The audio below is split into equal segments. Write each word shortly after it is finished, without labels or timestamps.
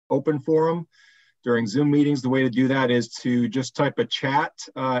open forum. During Zoom meetings, the way to do that is to just type a chat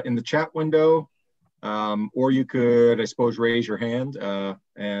in the chat window, or you could, I suppose, raise your hand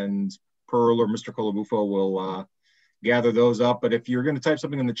and Pearl or Mr. Colabufo will gather those up. But if you're going to type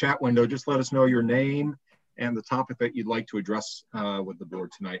something in the chat window, just let us know your name and the topic that you'd like to address with the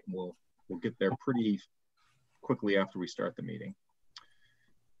board tonight, and we'll get there pretty quickly after we start the meeting.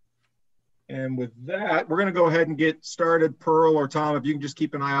 And with that, we're going to go ahead and get started. Pearl or Tom, if you can just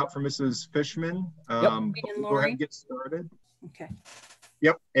keep an eye out for Mrs. Fishman. Yep. We'll go ahead and get started. Okay.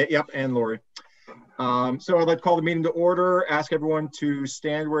 Yep, and Lori. So I'd like to call the meeting to order. Ask everyone to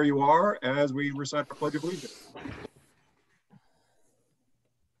stand where you are as we recite the Pledge of Allegiance.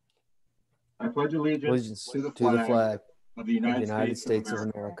 I pledge allegiance to the flag of the United States of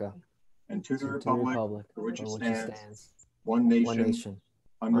America and to the republic for which it stands, one nation,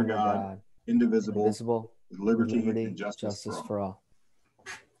 under God, indivisible, with liberty and justice for all.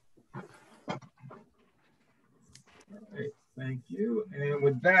 All right, thank you. And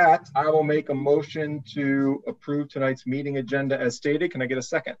with that, I will make a motion to approve tonight's meeting agenda as stated. Can I get a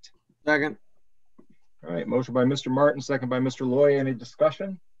second? Second. All right, motion by Mr. Martin, second by Mr. Loy. Any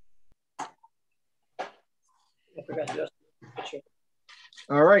discussion?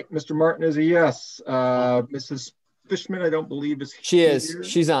 All right, Mr. Martin is a yes. Mrs. Fishman, I don't believe is She here. is.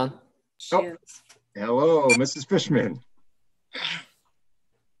 She's on. She is. Hello, Mrs. Fishman.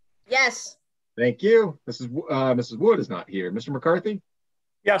 Yes. Thank you. Mrs. Wood is not here. Mr. McCarthy?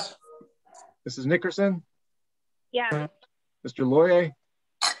 Yes. Mrs. Nickerson? Yeah. Mr. Loyer?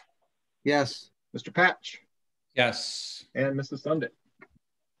 Yes. Mr. Patch? Yes. And Mrs. Sundit?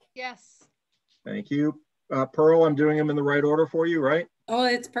 Yes. Thank you. Pearl, I'm doing them in the right order for you, right? Oh,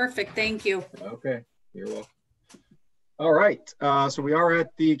 it's perfect. Thank you. Okay, you're welcome. All right, so we are at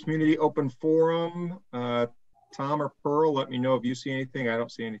the community open forum. Tom or Pearl, let me know if you see anything. I don't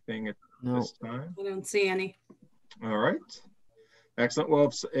see anything at this time. I don't see any. All right. Excellent.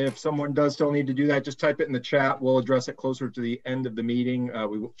 Well, if someone does still need to do that, just type it in the chat. We'll address it closer to the end of the meeting.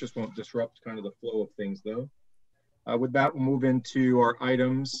 We just won't disrupt kind of the flow of things though. With that, we'll move into our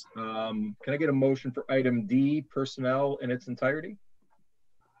items. Can I get a motion for item D, personnel in its entirety?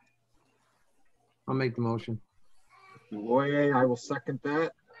 I'll make the motion. Loyer, I will second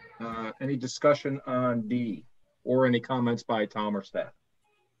that. Any discussion on D or any comments by Tom or staff?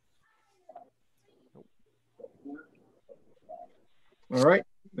 All right,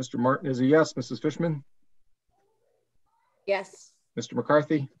 Mr. Martin is a yes. Mrs. Fishman? Yes. Mr.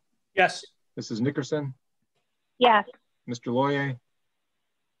 McCarthy? Yes. Mrs. Nickerson? Yes. Mr. Loyer?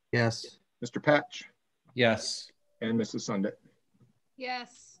 Yes. Mr. Patch? Yes. And Mrs. Sundit?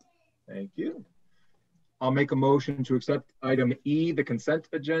 Yes. Thank you. I'll make a motion to accept item E, the consent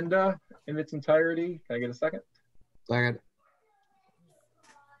agenda in its entirety. Can I get a second? Second.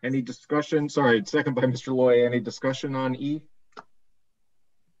 Any discussion? Sorry, second by Mr. Loy. Any discussion on E?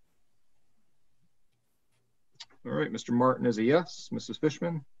 All right, Mr. Martin is a yes. Mrs.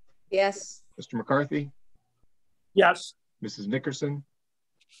 Fishman? Yes. Mr. McCarthy? Yes. Mrs. Nickerson?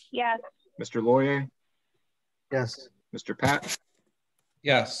 Yes. Mr. Loyer? Yes. Mr. Pat?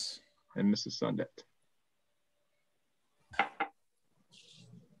 Yes. And Mrs. Sundit?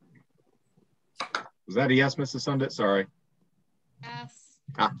 Was that a yes, Mrs. Sundit? Sorry. Yes.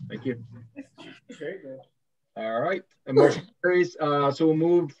 Thank you. All right, and motion carries. So we'll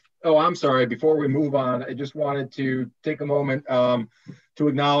move. Oh, I'm sorry. Before we move on, I just wanted to take a moment to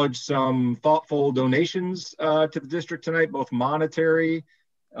acknowledge some thoughtful donations to the district tonight, both monetary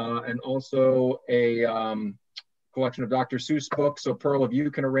and also a collection of Dr. Seuss books. So Pearl, if you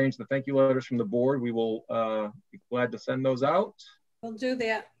can arrange the thank you letters from the board, we will be glad to send those out. We'll do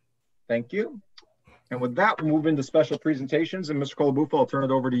that. Thank you. And with that, we'll move into special presentations. And Mr. Colabufo, I'll turn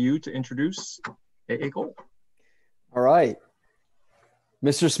it over to you to introduce AA Cole. All right.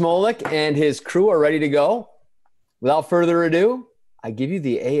 Mr. Smolik and his crew are ready to go. Without further ado, I give you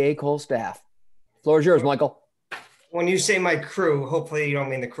the AA Cole staff. Floor is yours, Michael. When you say my crew, hopefully you don't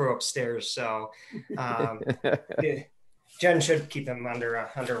mean the crew upstairs. So Jen should keep them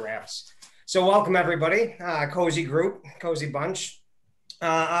under wraps. So welcome everybody. Cozy group, cozy bunch.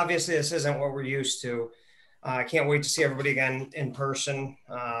 Obviously this isn't what we're used to. I can't wait to see everybody again in person,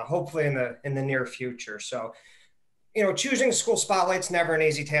 hopefully in the near future. So, you know, choosing school spotlight's never an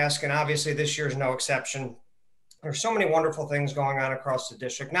easy task, and obviously this year's no exception. There's so many wonderful things going on across the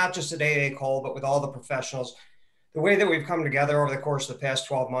district, not just at AA Cole, but with all the professionals. The way that we've come together over the course of the past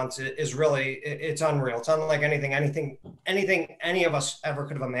 12 months is really, it's unreal. It's unlike anything any of us ever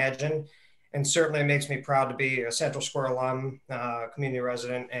could have imagined. And certainly it makes me proud to be a Central Square alum, community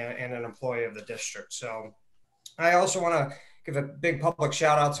resident, and an employee of the district. So I also want to give a big public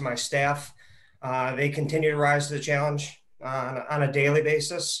shout out to my staff. They continue to rise to the challenge on a daily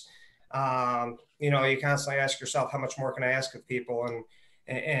basis. You constantly ask yourself, how much more can I ask of people?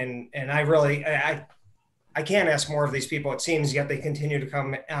 And I can't ask more of these people, it seems, yet they continue to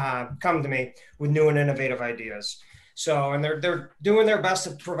come to me with new and innovative ideas. So, and they're doing their best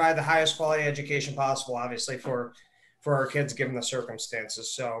to provide the highest quality education possible, obviously, for our kids, given the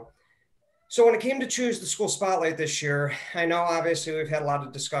circumstances. So when it came to choose the school spotlight this year, I know obviously we've had a lot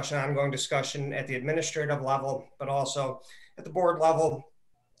of discussion, ongoing discussion at the administrative level, but also at the board level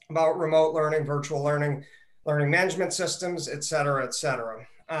about remote learning, virtual learning, learning management systems, et cetera, et cetera.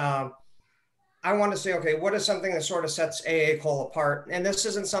 I want to say, okay, what is something that sort of sets AA Cole apart? And this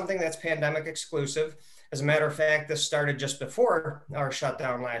isn't something that's pandemic exclusive. As a matter of fact, this started just before our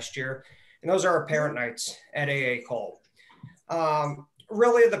shutdown last year. And those are our parent nights at AA Cole.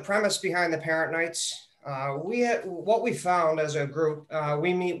 Really, the premise behind the parent nights, what we found as a group,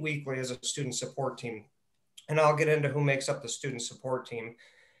 we meet weekly as a student support team. And I'll get into who makes up the student support team.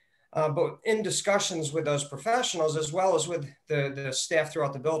 But in discussions with those professionals, as well as with the staff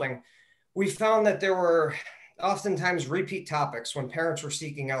throughout the building, we found that there were oftentimes repeat topics when parents were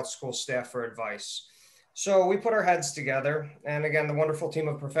seeking out school staff for advice. So we put our heads together. And again, the wonderful team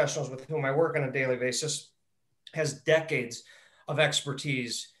of professionals with whom I work on a daily basis has decades of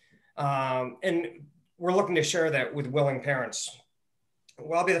expertise. And we're looking to share that with willing parents.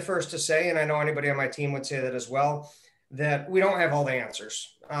 Well, I'll be the first to say, and I know anybody on my team would say that as well, that we don't have all the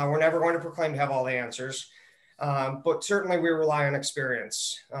answers. We're never going to proclaim to have all the answers. But certainly we rely on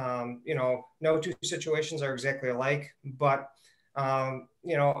experience. No two situations are exactly alike, but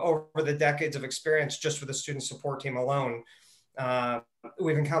over the decades of experience, just with the student support team alone,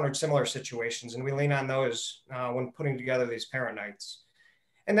 we've encountered similar situations, and we lean on those when putting together these parent nights.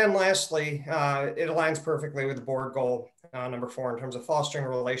 And then lastly, it aligns perfectly with the board goal number 4 in terms of fostering a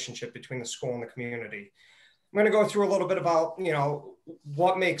relationship between the school and the community. I'm going to go through a little bit about,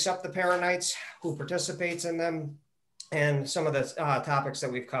 what makes up the parent nights, who participates in them, and some of the topics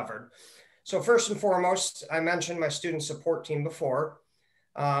that we've covered. So first and foremost, I mentioned my student support team before.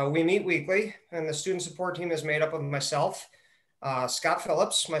 We meet weekly, and the student support team is made up of myself, Scott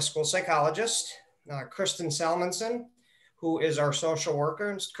Phillips, my school psychologist, Kristen Salmonson, who is our social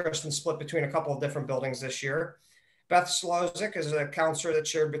worker. Kristen split between a couple of different buildings this year. Beth Slozik is a counselor that's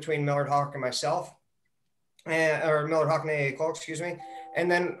shared between Millard Hawk and myself. Or Millard Hawk and AA Cole, excuse me. And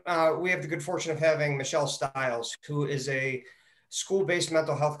then we have the good fortune of having Michelle Stiles, who is a school-based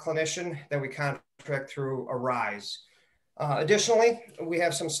mental health clinician that we contract through Arise. Additionally, we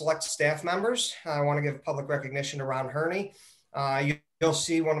have some select staff members. I want to give public recognition to Ron Herney. You'll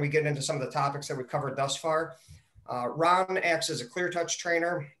see when we get into some of the topics that we've covered thus far. Ron acts as a clear touch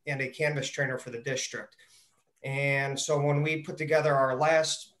trainer and a Canvas trainer for the district. And so when we put together our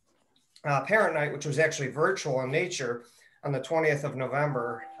last parent night, which was actually virtual in nature on the 20th of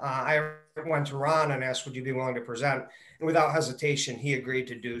November, I went to Ron and asked, would you be willing to present? And without hesitation, he agreed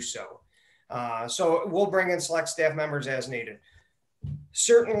to do so. So we'll bring in select staff members as needed.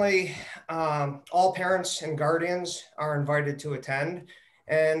 Certainly, all parents and guardians are invited to attend.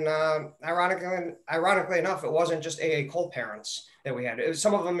 And ironically enough, it wasn't just AA Cole parents that we had.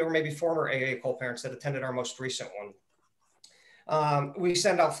 Some of them were maybe former AA Cole parents that attended our most recent one. We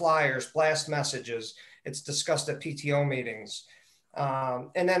send out flyers, blast messages. It's discussed at PTO meetings.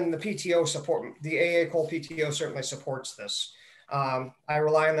 And then the PTO support, the AA Cole PTO certainly supports this. I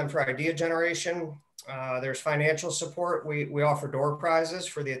rely on them for idea generation. There's financial support. We offer door prizes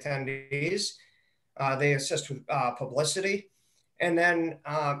for the attendees. They assist with publicity. And then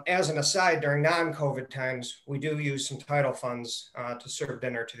as an aside, during non-COVID times, we do use some title funds to serve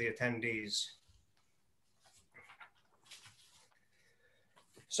dinner to the attendees.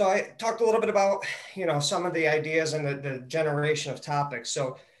 So I talked a little bit about, some of the ideas and the generation of topics.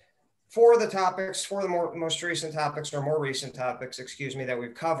 So for the most recent topics, or more recent topics, that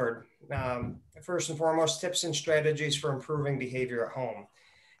we've covered, first and foremost, tips and strategies for improving behavior at home.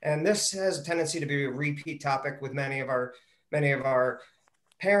 And this has a tendency to be a repeat topic with many of our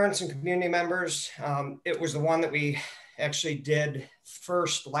parents and community members. It was the one that we actually did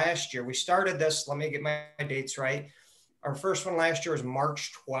first last year. We started this, let me get my dates right. Our first one last year was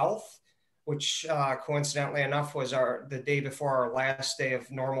March 12th, which coincidentally enough was the day before our last day of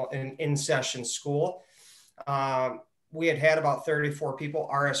normal in-session school. We had about 34 people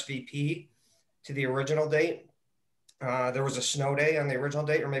RSVP to the original date. There was a snow day on the original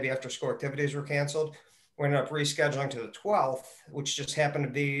date, or maybe after school activities were canceled. We ended up rescheduling to the 12th, which just happened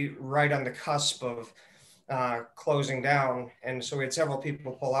to be right on the cusp of closing down. And so we had several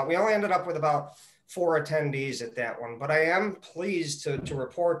people pull out. We only ended up with about 4 attendees at that one. But I am pleased to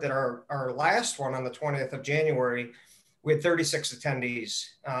report that our last one on the 20th of January, we had 36 attendees.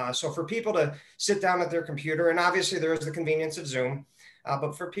 So for people to sit down at their computer, and obviously there is the convenience of Zoom,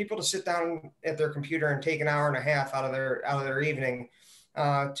 but for people to sit down at their computer and take an hour and a half out of their evening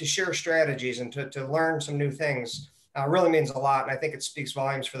to share strategies and to learn some new things really means a lot. And I think it speaks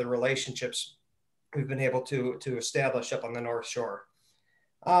volumes for the relationships we've been able to establish up on the North Shore.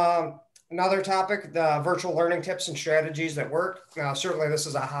 Another topic, the virtual learning tips and strategies that work. Certainly this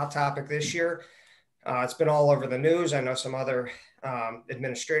is a hot topic this year. It's been all over the news. I know some other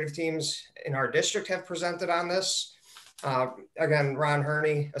administrative teams in our district have presented on this. Again, Ron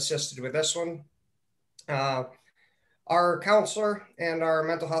Herney assisted with this one. Our counselor and our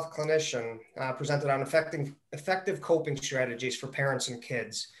mental health clinician presented on effective coping strategies for parents and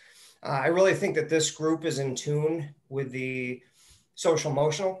kids. I really think that this group is in tune with the social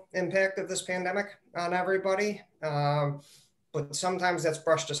emotional impact of this pandemic on everybody. But sometimes that's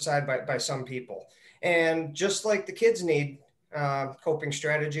brushed aside by some people. And just like the kids need coping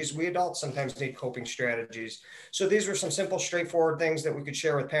strategies, we adults sometimes need coping strategies. So these were some simple, straightforward things that we could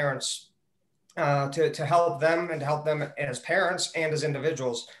share with parents to help them and to help them as parents and as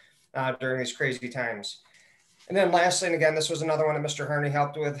individuals during these crazy times. And then lastly, and again, this was another one that Mr. Herney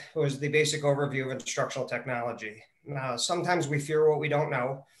helped with, was the basic overview of instructional technology. Sometimes we fear what we don't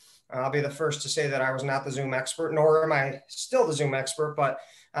know. I'll be the first to say that I was not the Zoom expert, nor am I still the Zoom expert, but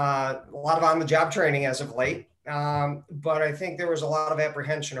a lot of on-the-job training as of late. But I think there was a lot of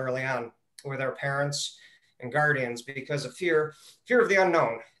apprehension early on with our parents and guardians because of fear of the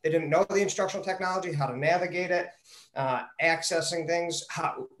unknown. They didn't know the instructional technology, how to navigate it, accessing things,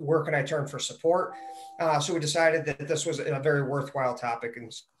 where can I turn for support? So we decided that this was a very worthwhile topic.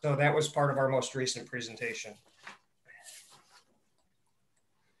 And so that was part of our most recent presentation.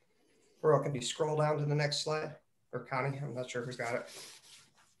 Earl, can you scroll down to the next slide? Or Connie, I'm not sure who's got it.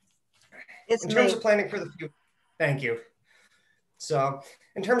 It's in terms me. of planning for the future, thank you. So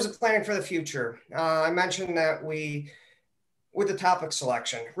in terms of planning for the future, I mentioned that with the topic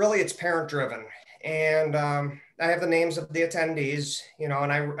selection, really it's parent driven. And I have the names of the attendees, and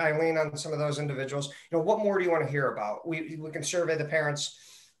I lean on some of those individuals. What more do you want to hear about? We can survey the parents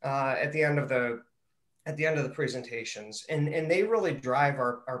at the end of the presentations, and they really drive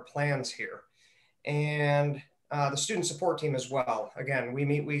our plans here. And the student support team as well. Again, we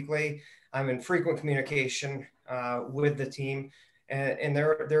meet weekly. I'm in frequent communication with the team, and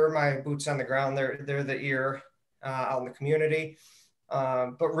they're my boots on the ground. They're the ear out in the community.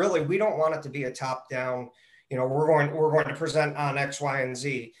 But really, we don't want it to be a top down. We're going to present on X, Y, and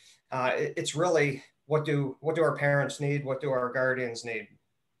Z. It's really what do our parents need? What do our guardians need?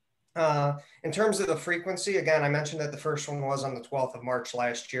 In terms of the frequency, again, I mentioned that the first one was on the 12th of March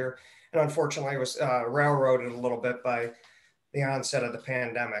last year, and unfortunately, it was railroaded a little bit by the onset of the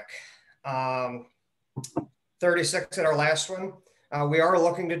pandemic. 36 at our last one. We are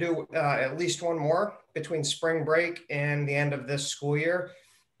looking to do at least one more between spring break and the end of this school year.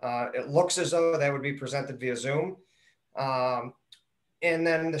 It looks as though that would be presented via Zoom. And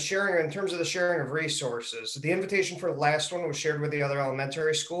then the sharing, in terms of the sharing of resources, the invitation for the last one was shared with the other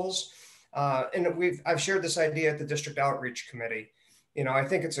elementary schools. And I've shared this idea at the district outreach committee. I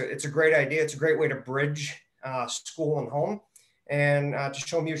think it's a great idea. It's a great way to bridge school and home and to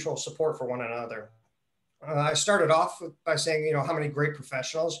show mutual support for one another. I started off by saying, how many great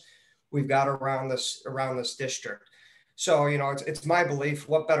professionals we've got around this district. So, it's my belief,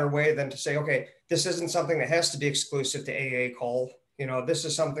 what better way than to say, okay, this isn't something that has to be exclusive to AA Cole. This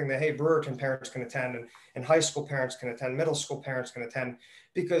is something that, hey, Brewerton parents can attend and high school parents can attend, middle school parents can attend,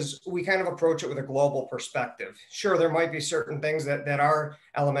 because we kind of approach it with a global perspective. Sure, there might be certain things that are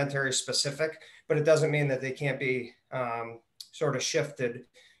elementary specific, but it doesn't mean that they can't be sort of shifted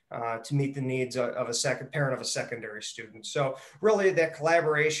to meet the needs of a parent of a secondary student. So really that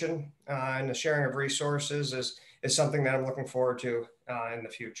collaboration and the sharing of resources is something that I'm looking forward to in the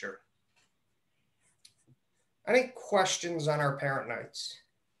future. Any questions on our parent nights?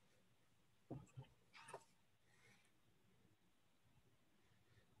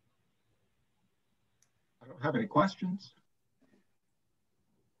 I don't have any questions.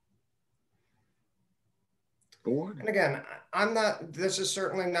 Board. And again, this is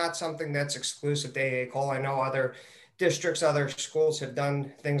certainly not something that's exclusive to AA Cole. I know other districts, other schools have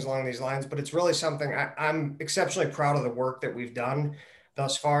done things along these lines, but it's really something I'm exceptionally proud of the work that we've done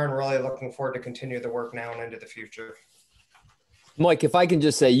thus far and really looking forward to continue the work now and into the future. Mike, if I can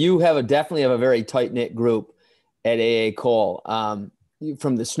just say, you definitely have a very tight-knit group at AA Cole,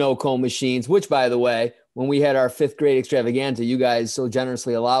 from the snow cone machines, which, by the way, when we had our 5th grade extravaganza, you guys so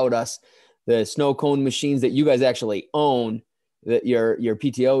generously allowed us the snow cone machines that you guys actually own, that your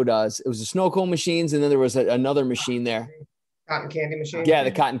PTO does. It was the snow cone machines, and then there was another machine there. Cotton candy machine. Yeah,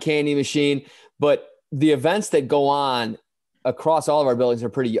 the cotton candy machine. But the events that go on across all of our buildings are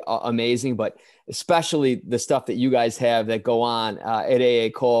pretty amazing, but especially the stuff that you guys have that go on at AA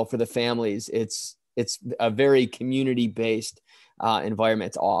Cole for the families. It's a very community-based environment.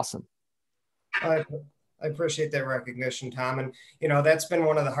 It's awesome. I appreciate that recognition, Tom. And, you know, that's been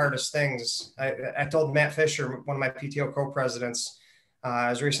one of the hardest things. I told Matt Fisher, one of my PTO co-presidents,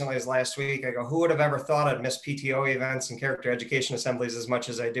 as recently as last week, I go, who would have ever thought I'd miss PTO events and character education assemblies as much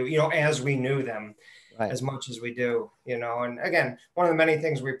as I do, you know, as we knew them, right, as much as we do, you know. And again, one of the many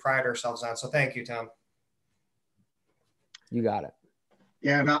things we pride ourselves on. So thank you, Tom. You got it.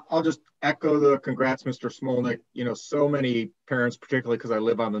 Yeah, and I'll just echo the congrats, Mr. Smolnick. You know, so many parents, particularly because I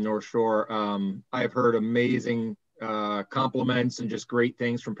live on the North Shore, I've heard amazing compliments and just great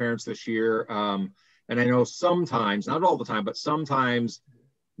things from parents this year. And I know sometimes, not all the time, but sometimes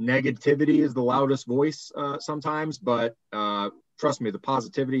negativity is the loudest voice sometimes, but trust me, the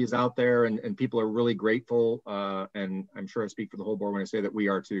positivity is out there and people are really grateful. And I'm sure I speak for the whole board when I say that we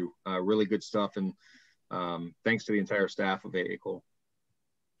are too. Really good stuff. And thanks to the entire staff of AA Cole.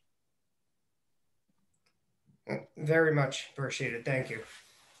 Very much appreciated. Thank you.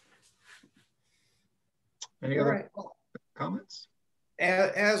 Any other comments?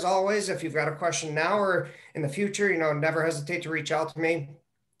 As always, if you've got a question now or in the future, you know, never hesitate to reach out to me.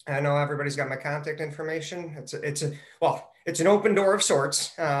 I know everybody's got my contact information. It's an open door of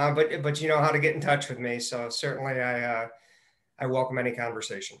sorts, but you know how to get in touch with me. So certainly I welcome any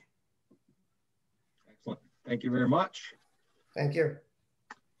conversation. Excellent. Thank you very much. Thank you.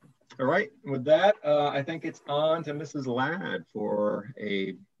 All right. With that, I think it's on to Mrs. Ladd for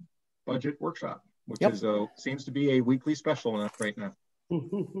a budget workshop, which is seems to be a weekly special enough right now.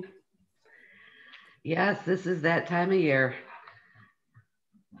 Yes, this is that time of year.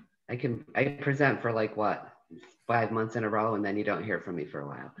 I present for like what, 5 months in a row, and then you don't hear from me for a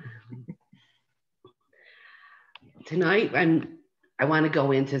while. Tonight, I want to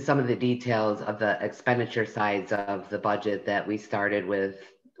go into some of the details of the expenditure sides of the budget that we started with,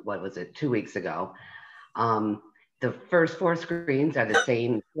 what was it, 2 weeks ago. The first 4 screens are the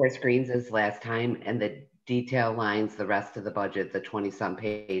same 4 screens as last time, and the detail lines, the rest of the budget, the 20-some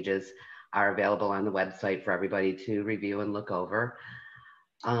pages, are available on the website for everybody to review and look over.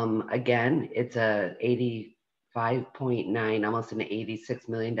 Again, it's a $85.9, almost an $86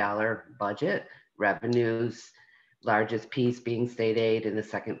 million budget. Revenues, largest piece being state aid, and the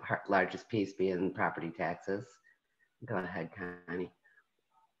second largest piece being property taxes. Go ahead, Connie.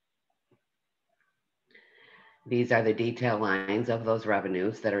 These are the detail lines of those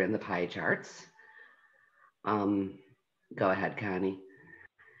revenues that are in the pie charts. Go ahead, Connie.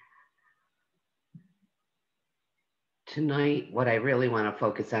 Tonight, what I really want to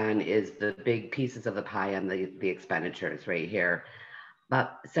focus on is the big pieces of the pie on the expenditures right here.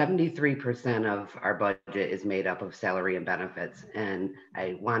 About 73% of our budget is made up of salary and benefits. And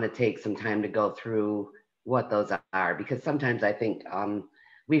I want to take some time to go through what those are, because sometimes I think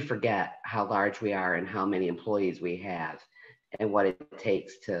we forget how large we are and how many employees we have and what it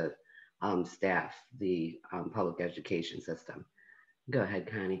takes to staff the public education system. Go ahead,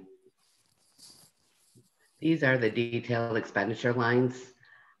 Connie. These are the detailed expenditure lines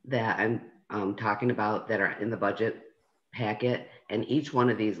that I'm talking about that are in the budget packet. And each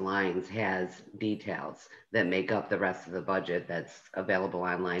one of these lines has details that make up the rest of the budget that's available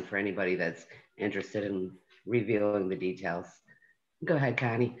online for anybody that's interested in reviewing the details. Go ahead,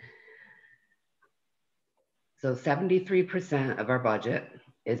 Connie. So 73% of our budget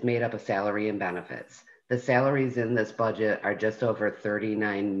is made up of salary and benefits. The salaries in this budget are just over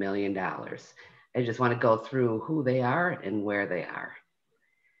 $39 million. I just want to go through who they are and where they are.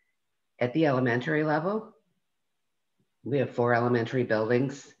 At the elementary level, we have 4 elementary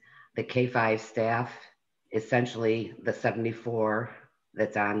buildings. The K-5 staff, essentially the 74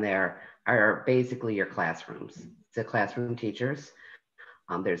 that's on there, are basically your classrooms. It's the classroom teachers.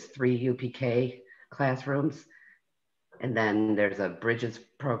 There's 3 UPK classrooms, and then there's a Bridges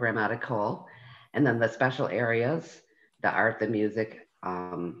program out of Cole. And then the special areas, the art, the music,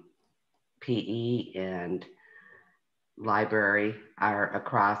 PE and library are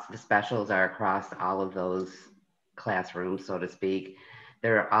across, the specials are across all of those classrooms, so to speak.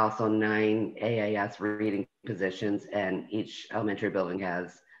 There are also 9 AAS reading positions, and each elementary building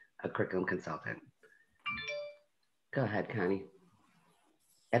has a curriculum consultant. Go ahead, Connie.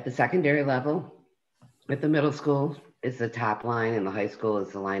 At the secondary level, at the middle school is the top line and the high school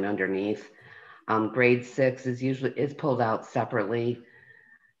is the line underneath. Grade 6 is pulled out separately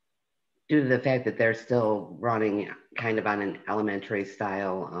due to the fact that they're still running kind of on an elementary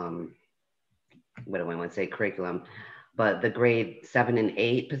style, what do I want to say, curriculum, but the grade 7 and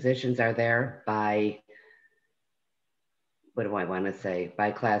 8 positions are there by, what do I want to say,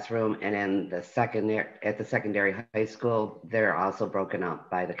 by classroom. And then the at the secondary high school, they're also broken up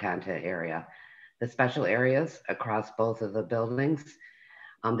by the content area. The special areas across both of the buildings,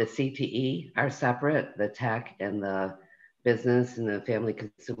 the CTE are separate, the tech and the business and the family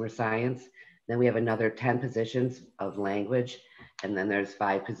consumer science. Then we have another 10 positions of language, and then there's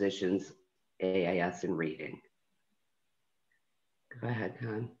 5 positions AIS and reading. Go ahead,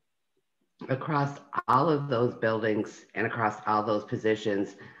 Con. Across all of those buildings and across all those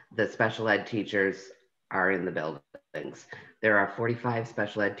positions, the special ed teachers are in the buildings. There are 45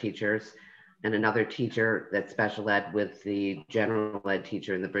 special ed teachers and another teacher that's special ed with the general ed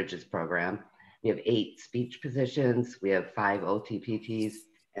teacher in the Bridges program. We have 8 speech positions. We have 5 OTPTs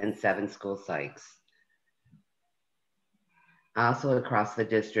and 7 school psychs. Also across the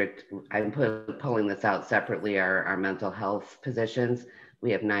district, I'm pulling this out separately, are our mental health positions.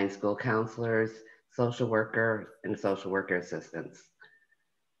 We have 9 school counselors, social worker, and social worker assistants.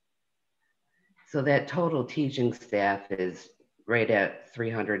 So that total teaching staff is right at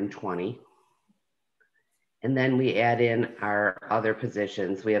 320. And then we add in our other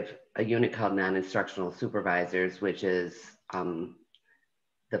positions. We have a unit called non-instructional supervisors, which is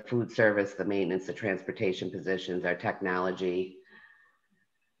the food service, the maintenance, the transportation positions, our technology.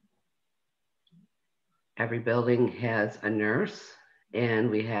 Every building has a nurse, and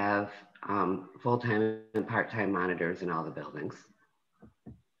we have full-time and part-time monitors in all the buildings.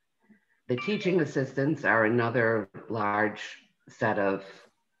 The teaching assistants are another large set of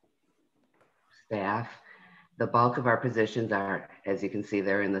staff. The bulk of our positions are, as you can see,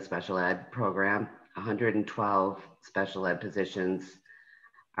 they're in the special ed program. 112 special ed positions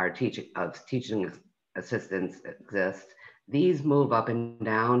are teaching assistants exist. These move up and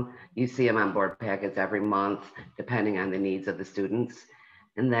down. You see them on board packets every month, depending on the needs of the students.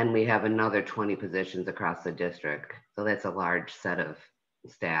 And then we have another 20 positions across the district. So that's a large set of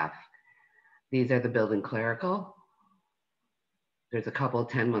staff. These are the building clerical. There's a couple of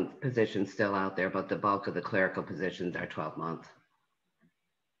 10-month positions still out there, but the bulk of the clerical positions are 12-month.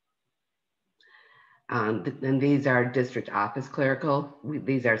 And these are district office clerical.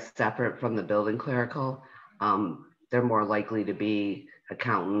 These are separate from the building clerical. They're more likely to be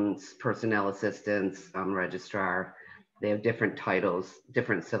accountants, personnel assistants, registrar. They have different titles,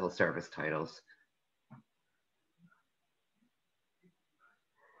 different civil service titles.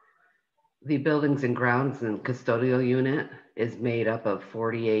 The buildings and grounds and custodial unit is made up of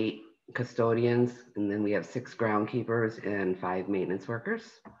 48 custodians, and then we have 6 groundkeepers and 5 maintenance workers.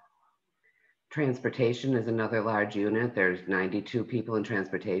 Transportation is another large unit. There's 92 people in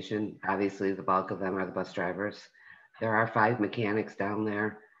transportation. Obviously, the bulk of them are the bus drivers. There are 5 mechanics down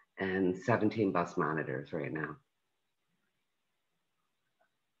there and 17 bus monitors right now.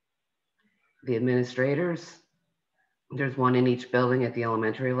 The administrators, there's 1 in each building at the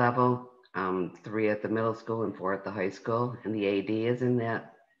elementary level, 3 at the middle school and 4 at the high school. And the AD is in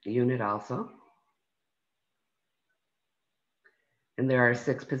that unit also. And there are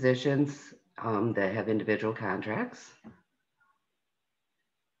 6 positions that have individual contracts.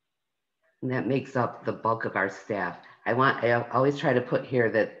 And that makes up the bulk of our staff. I always try to put here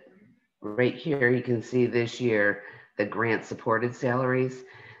that right here, you can see this year, the grant supported salaries.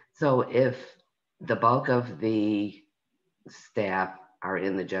 So if the bulk of the staff are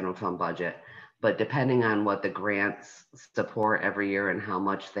in the general fund budget, but depending on what the grants support every year and how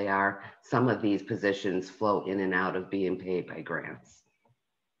much they are, some of these positions flow in and out of being paid by grants.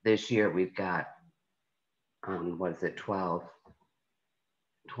 This year we've got, what is it, 21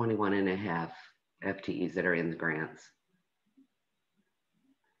 and a half FTEs that are in the grants.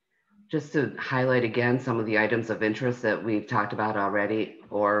 Just to highlight again some of the items of interest that we've talked about already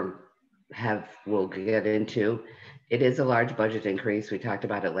or we'll get into. It is a large budget increase. We talked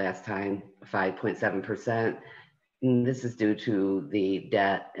about it last time, 5.7%. This is due to the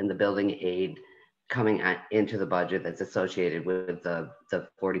debt and the building aid coming into the budget that's associated with the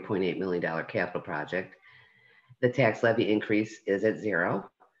 $40.8 million capital project. The tax levy increase is at 0.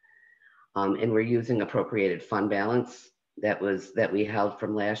 And we're using appropriated fund balance that we held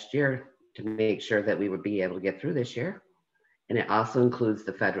from last year to make sure that we would be able to get through this year. And it also includes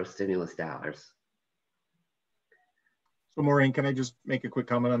the federal stimulus dollars. So Maureen, can I just make a quick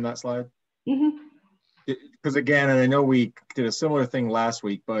comment on that slide? Mm-hmm. Because again, and I know we did a similar thing last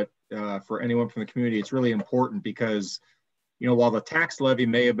week, but for anyone from the community, it's really important because, you know, while the tax levy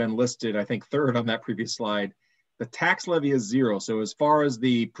may have been listed, I think 3rd on that previous slide, The tax levy is zero. So as far as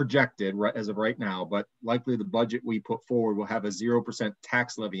the projected, right, as of right now, but likely the budget we put forward will have a 0%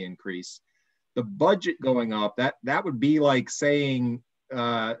 tax levy increase. The budget going up, that would be like saying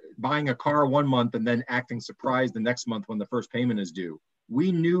buying a car one month and then acting surprised the next month when the first payment is due.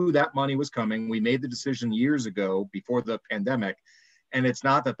 We knew that money was coming. We made the decision years ago before the pandemic. And it's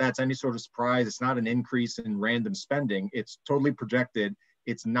not that that's any sort of surprise. It's not an increase in random spending. It's totally projected.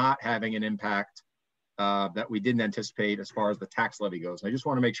 It's not having an impact that we didn't anticipate as far as the tax levy goes. I just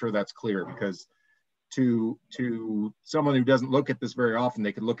want to make sure that's clear, because to someone who doesn't look at this very often,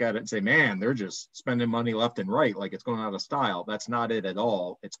 they could look at it and say, man, they're just spending money left and right like it's going out of style. That's not it at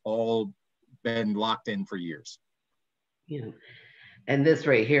all. It's all been locked in for years. Yeah. And this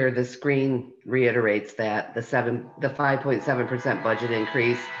right here, the screen reiterates that the 5.7% budget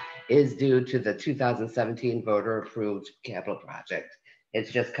increase is due to the 2017 voter approved capital project.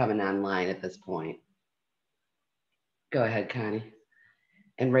 It's just coming online at this point. Go ahead, Connie.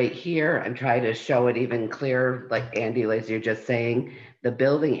 And right here, I'm trying to show it even clearer, like Andy, as you're just saying, the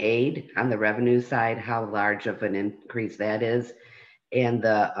building aid on the revenue side, how large of an increase that is. And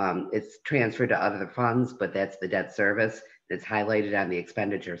the it's transferred to other funds, but that's the debt service that's highlighted on the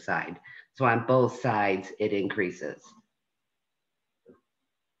expenditure side. So on both sides, it increases.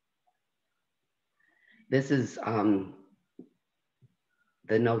 This is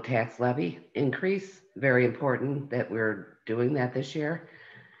the no tax levy increase. Very important that we're doing that this year.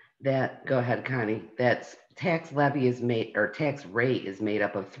 That, go ahead, Connie. That's tax levy is made, or tax rate is made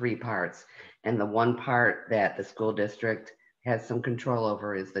up of 3 parts. And the one part that the school district has some control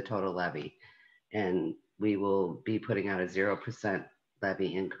over is the total levy. And we will be putting out a 0%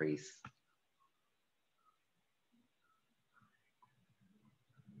 levy increase.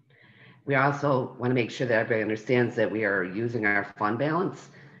 We also want to make sure that everybody understands that we are using our fund balance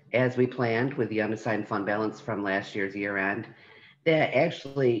as we planned with the unassigned fund balance from last year's year end. That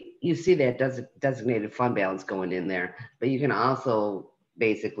actually, you see that designated fund balance going in there, but you can also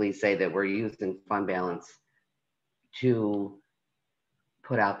basically say that we're using fund balance to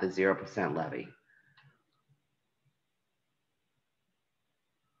put out the 0% levy.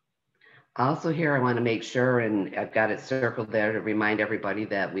 Also here, I want to make sure, and I've got it circled there to remind everybody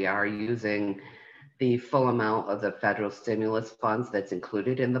that we are using the full amount of the federal stimulus funds that's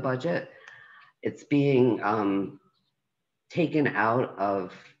included in the budget. It's being taken out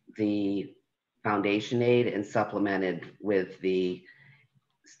of the foundation aid and supplemented with the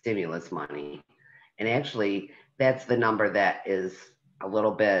stimulus money. And actually, that's the number that is a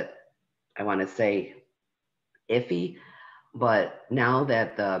little bit, I want to say, iffy. But now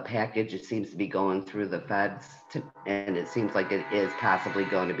that the package seems to be going through the feds, and it seems like it is possibly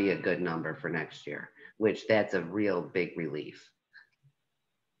going to be a good number for next year, which that's a real big relief.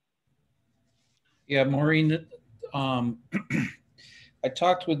 Yeah, Maureen, I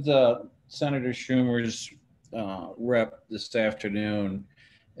talked with Senator Schumer's rep this afternoon,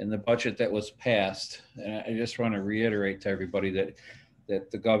 and the budget that was passed. And I just want to reiterate to everybody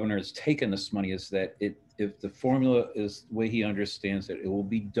that the governor has taken this money is that if the formula is the way he understands it, it will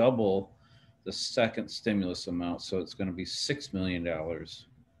be double the second stimulus amount. So it's going to be $6 million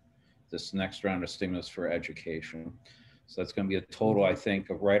this next round of stimulus for education. So that's going to be a total, I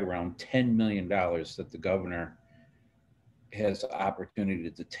think, of right around $10 million that the governor has the opportunity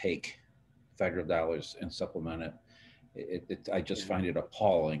to take federal dollars and supplement it. I just find it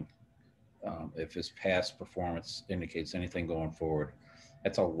appalling if his past performance indicates anything going forward.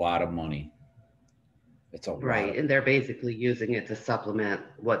 That's a lot of money. It's a right, and they're basically using it to supplement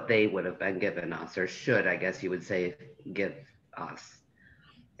what they would have been given us, or should, I guess you would say, give us.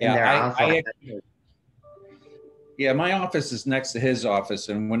 And yeah, yeah, my office is next to his office,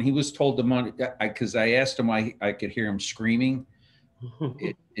 and when he was told the money, because I asked him why I could hear him screaming,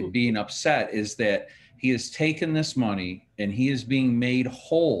 it being upset, is that he has taken this money and he is being made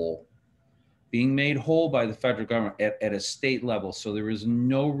whole by the federal government at a state level. So there is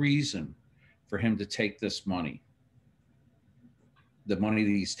no reason for him to take this money. The money that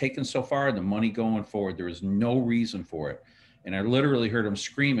he's taken so far, the money going forward, there is no reason for it. And I literally heard him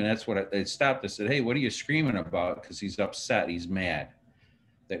scream, and that's what I stopped. I said, "Hey, what are you screaming about?" Because he's upset, he's mad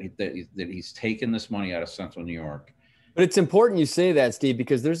that he's taken this money out of Central New York. But it's important you say that, Steve,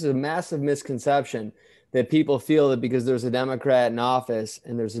 because there's a massive misconception that people feel that because there's a Democrat in office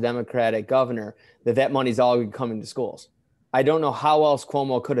and there's a Democratic governor, that money's all coming to schools. I don't know how else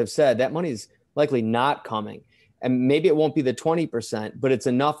Cuomo could have said that money's likely not coming. And maybe it won't be the 20%, but it's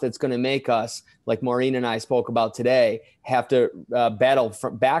enough that's going to make us, like Maureen and I spoke about today, have to battle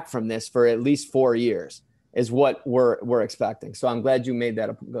back from this for at least 4 years is what we're expecting. So I'm glad you made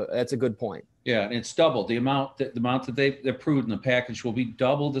that. That's a good point. Yeah, and it's double the amount that they approved in the package will be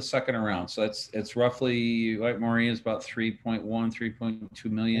double the second round. So it's roughly, right, Maureen, is about 3.1, 3.2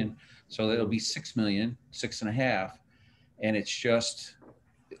 million. So it'll be 6 million, 6.5. And it's just,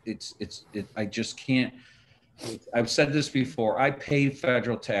 I just can't, I've said this before, I pay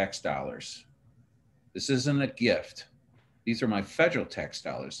federal tax dollars. This isn't a gift. These are my federal tax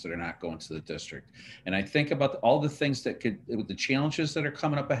dollars that are not going to the district. And I think about all the things that could, with the challenges that are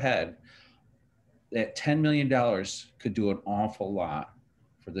coming up ahead, that $10 million could do an awful lot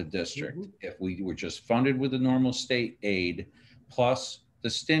for the district if we were just funded with the normal state aid plus the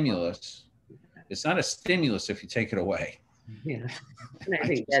stimulus. It's not a stimulus if you take it away. Yeah. And I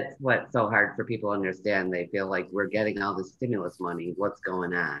think that's what's so hard for people to understand. They feel like we're getting all the stimulus money. What's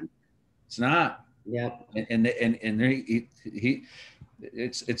going on? It's not. Yep. And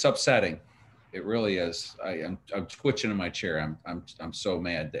it's upsetting. It really is. I'm twitching in my chair. I'm so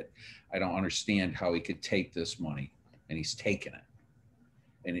mad that I don't understand how he could take this money, and he's taken it.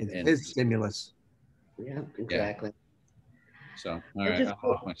 And his stimulus. Yeah, exactly. Yeah. So, all right,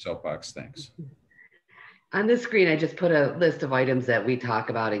 I'll off my soapbox. Thanks. On this screen, I just put a list of items that we talk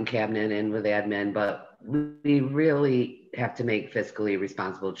about in cabinet and with admin, but we really have to make fiscally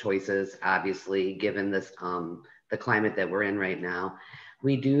responsible choices, obviously, given this the climate that we're in right now.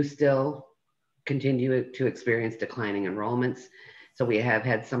 We do still continue to experience declining enrollments. So we have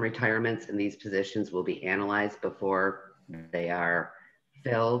had some retirements, and these positions will be analyzed before they are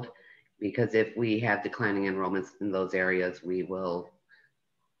filled, because if we have declining enrollments in those areas, we will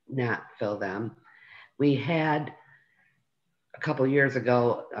not fill them. We had a couple of years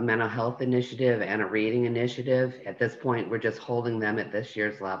ago a mental health initiative and a reading initiative. At this point, we're just holding them at this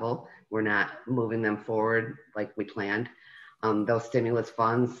year's level. We're not moving them forward like we planned. Those stimulus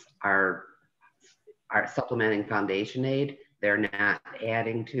funds are supplementing foundation aid. They're not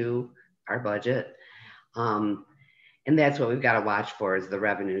adding to our budget. And that's what we've got to watch for, is the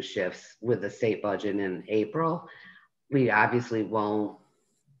revenue shifts with the state budget in April. We obviously won't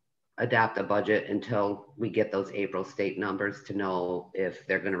adopt a budget until we get those April state numbers to know if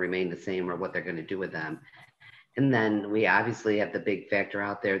they're going to remain the same or what they're going to do with them. And then we obviously have the big factor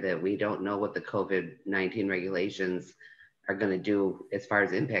out there that we don't know what the COVID-19 regulations are going to do as far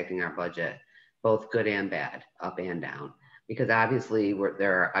as impacting our budget, both good and bad, up and down. Because obviously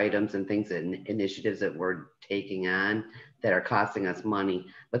there are items and things and initiatives that we're taking on that are costing us money,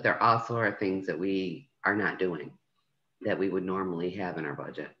 but there also are things that we are not doing that we would normally have in our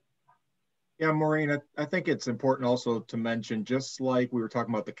budget. Yeah, Maureen, I think it's important also to mention, just like we were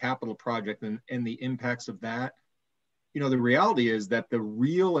talking about the capital project and the impacts of that, you know, the reality is that the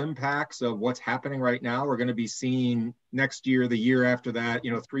real impacts of what's happening right now are going to be seen next year, the year after that, you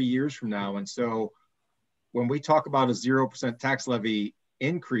know, 3 years from now. And so when we talk about a 0% tax levy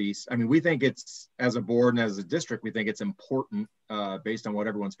increase, I mean, we think it's, as a board and as a district, we think it's important based on what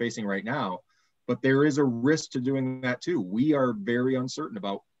everyone's facing right now. But there is a risk to doing that too. We are very uncertain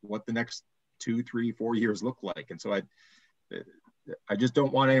about what the next 2, 3, 4 years look like. And so I just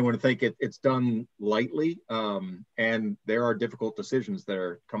don't want anyone to think it's done lightly. And there are difficult decisions that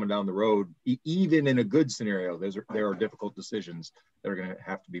are coming down the road. Even in a good scenario, there are difficult decisions that are going to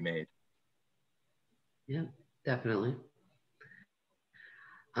have to be made. Yeah, definitely.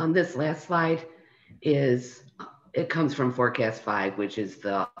 This last slide it comes from Forecast 5, which is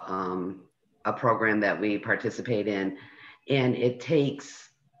the a program that we participate in. And it takes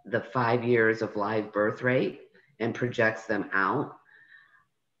the 5 years of live birth rate and projects them out.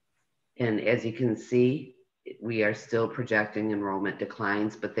 And as you can see, we are still projecting enrollment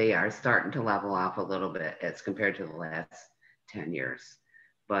declines, but they are starting to level off a little bit as compared to the last 10 years.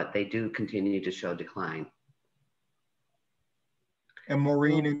 But they do continue to show decline. And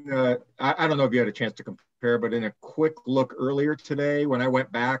Maureen, I don't know if you had a chance to compare, but in a quick look earlier today, when I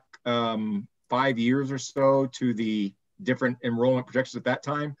went back 5 years or so to the different enrollment projections at that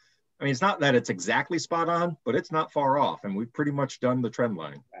time, I mean, it's not that it's exactly spot on, but it's not far off. And we've pretty much done the trend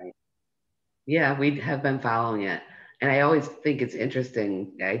line. Right. Yeah, we have been following it. And I always think it's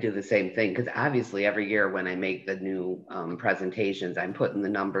interesting. I do the same thing because obviously every year when I make the new presentations, I'm putting the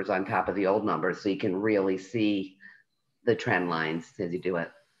numbers on top of the old numbers so you can really see the trend lines as you do it.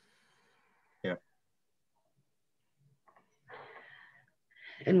 Yeah.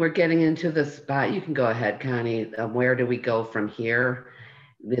 And we're getting into the spot. You can go ahead, Connie. Where do we go from here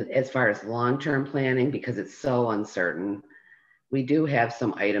as far as long-term planning? Because it's so uncertain. We do have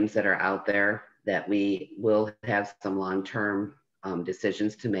some items that are out there that we will have some long-term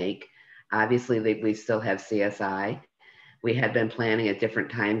decisions to make. Obviously, we still have CSI. We had been planning at different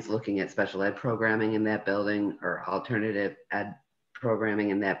times looking at special ed programming in that building or alternative ed programming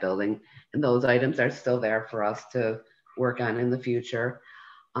in that building. And those items are still there for us to work on in the future.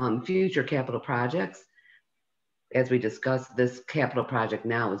 Future capital projects, as we discussed, this capital project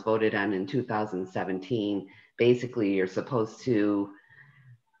now was voted on in 2017. Basically, you're supposed to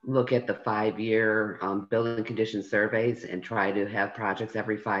look at the 5-year building condition surveys and try to have projects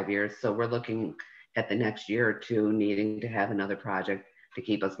every 5 years. So we're looking at the next year or two needing to have another project to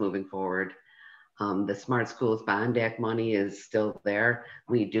keep us moving forward. The Smart Schools Bond Act money is still there.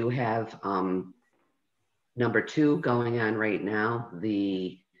 We do have number 2 going on right now.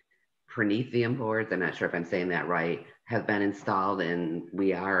 The Prometheum boards, I'm not sure if I'm saying that right, have been installed, and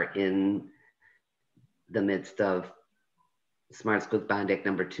we are in the midst of Smart Schools Bond Act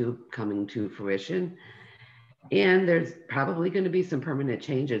number 2 coming to fruition. And there's probably going to be some permanent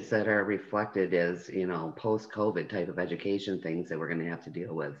changes that are reflected as, you know, post-COVID type of education things that we're going to have to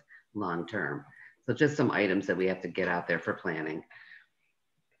deal with long term. So just some items that we have to get out there for planning.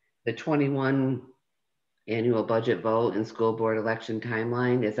 The 21 annual budget vote and school board election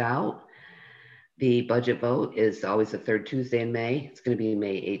timeline is out. The budget vote is always the 3rd Tuesday in May. It's going to be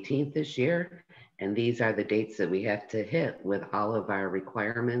May 18th this year. And these are the dates that we have to hit with all of our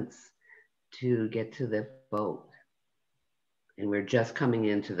requirements to get to the vote. And we're just coming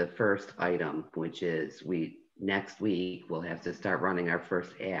into the first item, which is next week, we'll have to start running our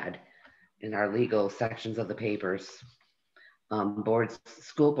first ad in our legal sections of the papers.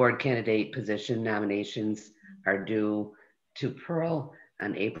 School board candidate position nominations are due to Pearl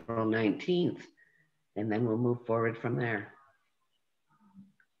on April 19th, and then we'll move forward from there.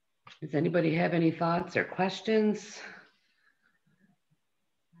 Does anybody have any thoughts or questions?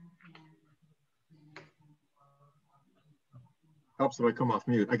 Helps if I come off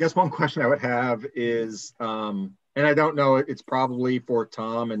mute. I guess one question I would have is, and I don't know, it's probably for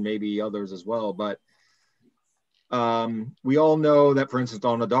Tom and maybe others as well, but we all know that, for instance,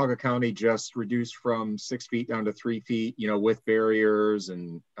 Onondaga County just reduced from 6 feet down to 3 feet, you know, with barriers,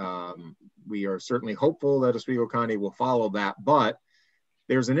 and we are certainly hopeful that Oswego County will follow that, but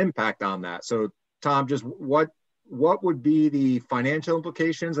there's an impact on that. So Tom, just what would be the financial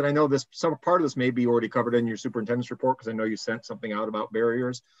implications? And I know some part of this may be already covered in your superintendent's report, because I know you sent something out about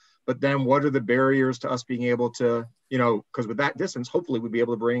barriers, but then what are the barriers to us being able to, you know, because with that distance, hopefully we'd be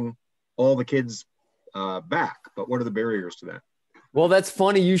able to bring all the kids back, but what are the barriers to that? Well, that's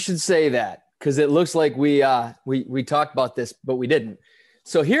funny you should say that, because it looks like we talked about this, but we didn't.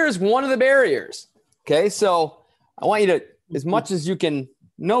 So here's one of the barriers. Okay, so I want you to, as much as you can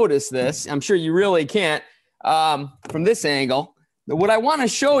notice this, I'm sure you really can't from this angle. What I want to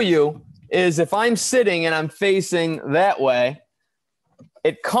show you is if I'm sitting and I'm facing that way,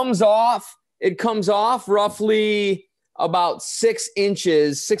 it comes off roughly about 6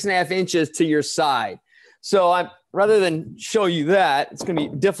 inches, 6.5 inches to your side. So rather than show you that, it's going to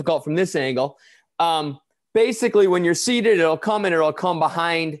be difficult from this angle. Basically, when you're seated, it'll come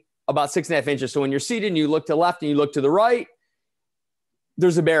behind about 6.5 inches. So when you're seated and you look to the left and you look to the right,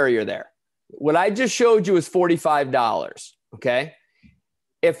 there's a barrier there. What I just showed you is $45. Okay.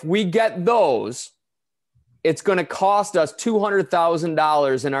 If we get those, it's going to cost us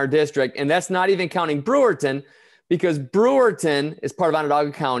 $200,000 in our district. And that's not even counting Brewerton, because Brewerton is part of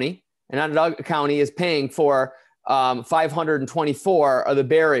Onondaga County, and Onondaga County is paying for 524 of the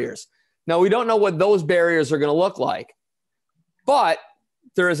barriers. Now, we don't know what those barriers are going to look like, but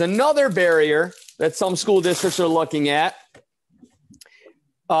there is another barrier that some school districts are looking at.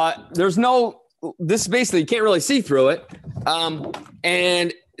 This basically, you can't really see through it.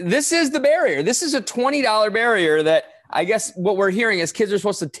 And this is the barrier. This is a $20 barrier that I guess what we're hearing is kids are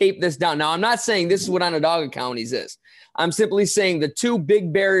supposed to tape this down. Now, I'm not saying this is what Onondaga County's is. I'm simply saying the two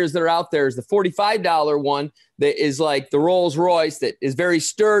big barriers that are out there is the $45 one that is like the Rolls Royce that is very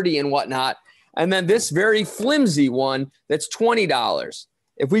sturdy and whatnot. And then this very flimsy one that's $20.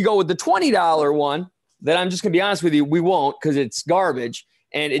 If we go with the $20 one, then I'm just going to be honest with you, we won't, because it's garbage.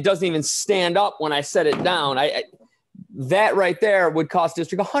 And it doesn't even stand up when I set it down. That right there would cost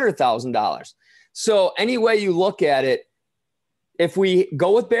district $100,000. So any way you look at it, if we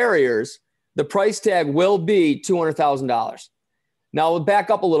go with barriers, the price tag will be $200,000. Now we'll back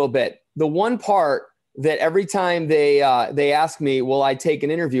up a little bit. The one part that every time they ask me, will I take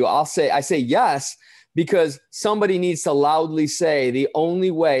an interview? I say yes, because somebody needs to loudly say the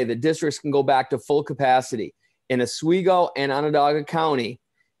only way the districts can go back to full capacity in Oswego and Onondaga County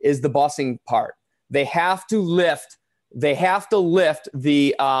is the busing part. They have to lift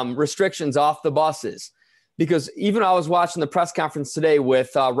the restrictions off the buses, because even I was watching the press conference today with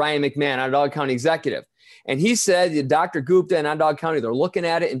Ryan McMahon, Onondaga County executive, and he said Dr. Gupta and Onondaga County, they're looking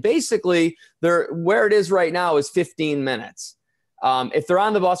at it, and basically where it is right now is 15 minutes. If they're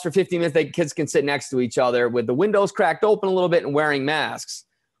on the bus for 15 minutes, kids can sit next to each other with the windows cracked open a little bit and wearing masks.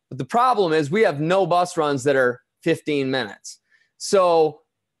 But the problem is we have no bus runs that are 15 minutes. So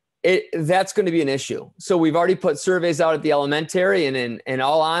that's going to be an issue. So we've already put surveys out at the elementary, and in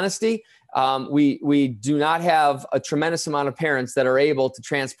all honesty, we do not have a tremendous amount of parents that are able to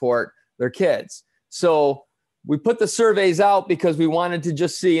transport their kids. So we put the surveys out because we wanted to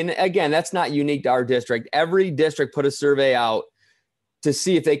just see, and again, that's not unique to our district. Every district put a survey out to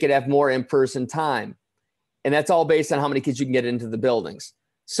see if they could have more in-person time. And that's all based on how many kids you can get into the buildings.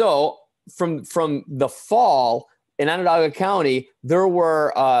 So from the fall in Onondaga County, there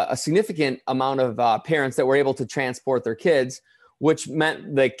were a significant amount of parents that were able to transport their kids, which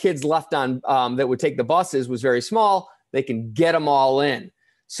meant the kids left on that would take the buses was very small. They can get them all in.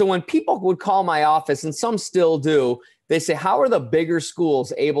 So when people would call my office, and some still do, they say, how are the bigger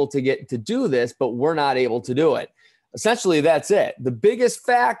schools able to get to do this, but we're not able to do it? Essentially, that's it. The biggest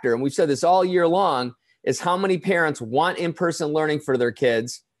factor, and we've said this all year long, is how many parents want in-person learning for their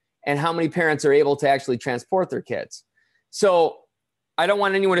kids and how many parents are able to actually transport their kids. So I don't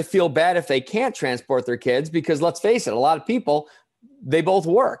want anyone to feel bad if they can't transport their kids, because let's face it, a lot of people, they both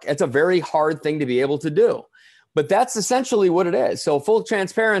work. It's a very hard thing to be able to do. But that's essentially what it is. So full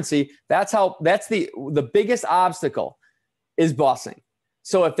transparency, that's the biggest obstacle is busing.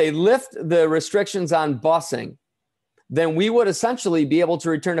 So if they lift the restrictions on busing, then we would essentially be able to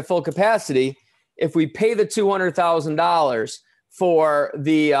return to full capacity if we pay the $200,000 for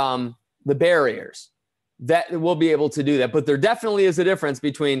the barriers. That we'll be able to do that. But there definitely is a difference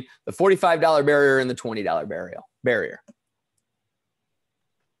between the $45 barrier and the $20 barrier.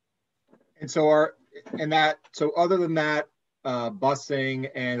 And so other than that, busing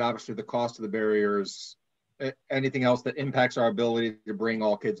and obviously the cost of the barriers, anything else that impacts our ability to bring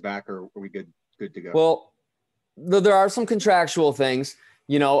all kids back, or are we good to go? Well, there are some contractual things,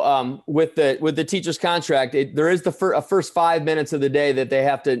 with the teacher's contract. There is the first 5 minutes of the day that they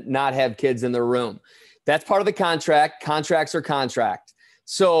have to not have kids in their room. That's part of the contract. Contracts are contract.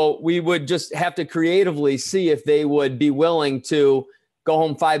 So we would just have to creatively see if they would be willing to go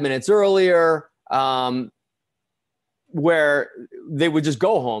home 5 minutes earlier, where they would just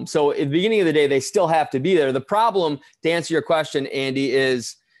go home. So at the beginning of the day, they still have to be there. The problem, to answer your question, Andy,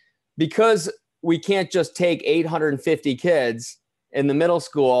 is because we can't just take 850 kids in the middle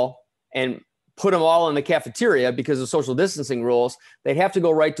school and put them all in the cafeteria because of social distancing rules. They'd have to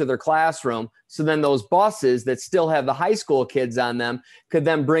go right to their classroom. So then those buses that still have the high school kids on them could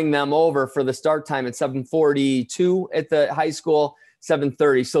then bring them over for the start time at 7:42 at the high school,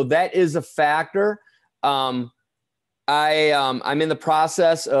 7:30. So that is a factor. I'm in the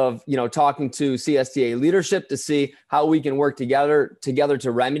process of, talking to CSTA leadership to see how we can work together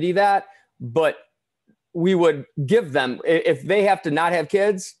to remedy that. But we would give them, if they have to not have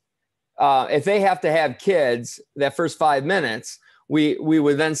kids, if they have to have kids that first 5 minutes, we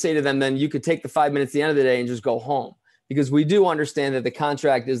would then say to them, then you could take the 5 minutes at the end of the day and just go home, because we do understand that the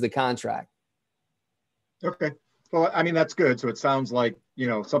contract is the contract. Okay. Well, I mean, that's good. So it sounds like,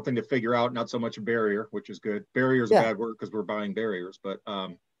 something to figure out, not so much a barrier, which is good. Barrier is a bad word because we're buying barriers, but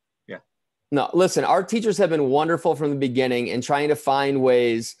yeah. No, listen, our teachers have been wonderful from the beginning in trying to find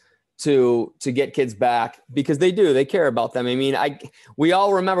ways to get kids back, because they care about them. I mean, we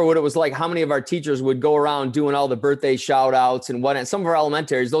all remember what it was like, how many of our teachers would go around doing all the birthday shout outs and whatnot. Some of our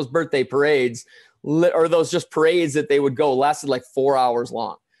elementaries, those birthday parades, or those just parades that they would go, lasted like 4 hours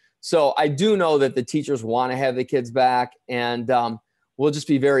long. So I do know that the teachers want to have the kids back, and we'll just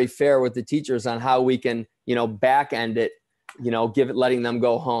be very fair with the teachers on how we can, back end it, letting them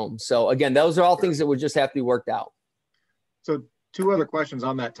go home. So again, those are all things that would just have to be worked out. So 2 other questions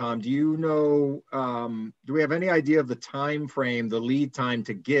on that, Tom. Do you know, do we have any idea of the time frame, the lead time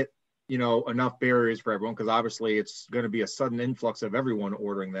to get, enough barriers for everyone? Because obviously it's going to be a sudden influx of everyone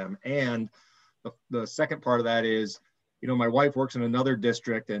ordering them. And the second part of that is, my wife works in another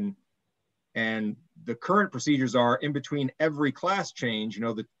district, and the current procedures are in between every class change,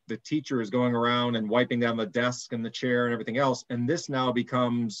 the teacher is going around and wiping down the desk and the chair and everything else. And this now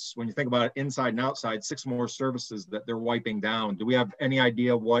becomes, when you think about it, inside and outside, 6 more services that they're wiping down. Do we have any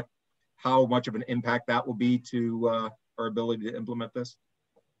idea how much of an impact that will be to our ability to implement this?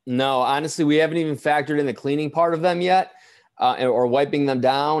 No, honestly, we haven't even factored in the cleaning part of them yet, or wiping them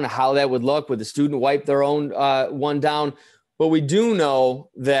down, how that would look. Would the student wipe their own one down? But we do know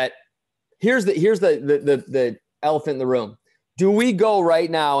that here's the elephant in the room. Do we go right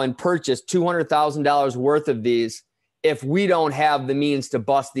now and purchase $200,000 worth of these if we don't have the means to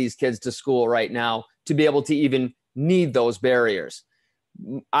bus these kids to school right now to be able to even need those barriers?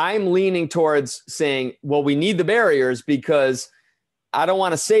 I'm leaning towards saying, well, we need the barriers because I don't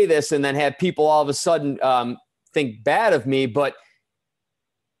want to say this and then have people all of a sudden think bad of me, but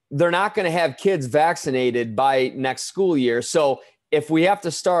they're not going to have kids vaccinated by next school year. So if we have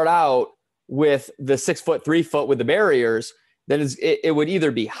to start out with the 6 foot, 3 foot with the barriers, then it would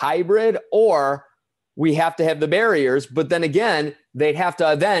either be hybrid or we have to have the barriers. But then again, they'd have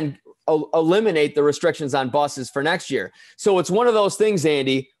to then eliminate the restrictions on buses for next year. So it's one of those things,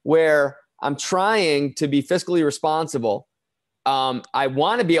 Andy, where I'm trying to be fiscally responsible. I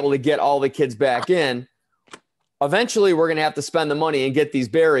want to be able to get all the kids back in. Eventually, we're going to have to spend the money and get these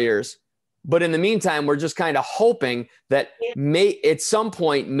barriers. But in the meantime, we're just kind of hoping that at some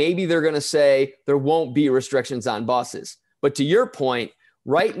point, maybe they're going to say there won't be restrictions on buses. But to your point,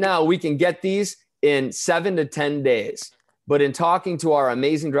 right now, we can get these in 7 to 10 days. But in talking to our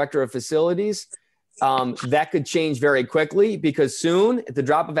amazing director of facilities, that could change very quickly, because soon, at the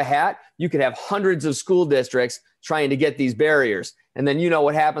drop of a hat, you could have hundreds of school districts trying to get these barriers. And then you know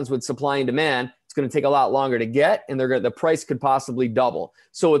what happens with supply and demand. It's going to take a lot longer to get, and the price could possibly double.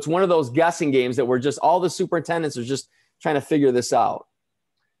 So it's one of those guessing games that all the superintendents are just trying to figure this out.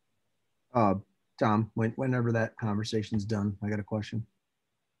 Tom, whenever that conversation's done, I got a question.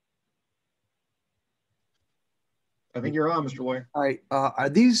 I think you're on, Mr. Lawyer. All right. Are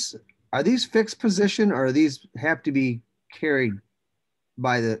these fixed position, or are these have to be carried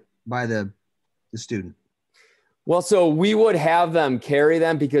by the student? Well, so we would have them carry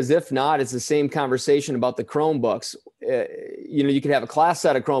them, because if not, it's the same conversation about the Chromebooks. You could have a class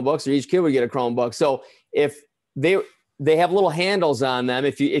set of Chromebooks, or each kid would get a Chromebook. So if they have little handles on them,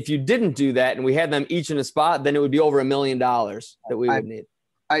 if you didn't do that and we had them each in a spot, then it would be over $1 million that we would need.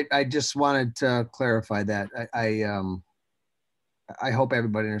 I just wanted to clarify that. I hope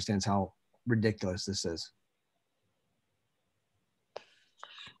everybody understands how ridiculous this is.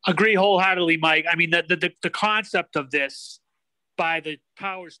 Agree wholeheartedly, Mike. I mean, the concept of this by the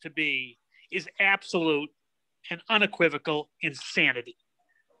powers to be is absolute and unequivocal insanity.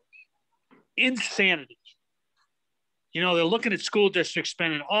 Insanity. They're looking at school districts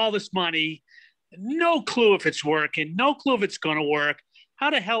spending all this money, no clue if it's working, no clue if it's going to work. How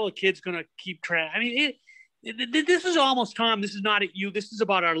the hell are kids going to keep track? I mean, this is almost, Tom, this is not at you. This is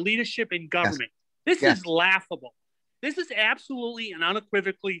about our leadership in government. Yes. This is laughable. This is absolutely and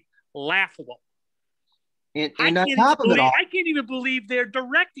unequivocally laughable. And on top of it all, I can't even believe they're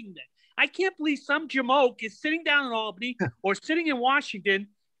directing that. I can't believe some jamoke is sitting down in Albany or sitting in Washington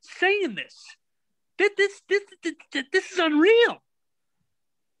saying this. This is unreal.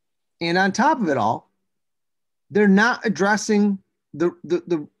 And on top of it all, they're not addressing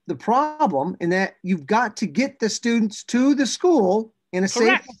the problem, in that you've got to get the students to the school in a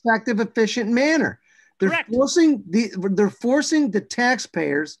Correct. safe, effective, efficient manner. They're forcing the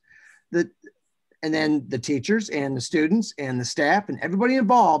taxpayers, and then the teachers and the students and the staff and everybody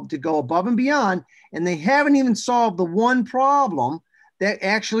involved to go above and beyond. And they haven't even solved the one problem that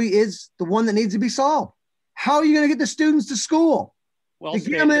actually is the one that needs to be solved. How are you going to get the students to school? Well, to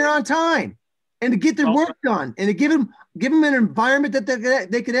get them there on time and to get their work done and to give them an environment that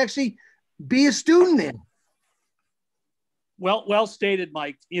they could actually be a student in. Well stated,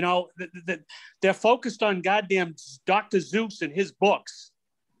 Mike. They're focused on goddamn Dr. Zeus and his books,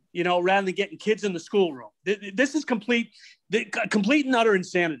 rather than getting kids in the schoolroom. This is complete and utter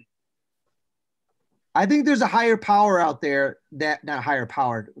insanity. I think there's a higher power out there not higher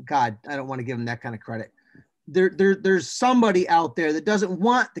power. God, I don't want to give them that kind of credit. There's somebody out there that doesn't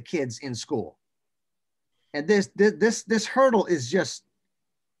want the kids in school. And this hurdle is just,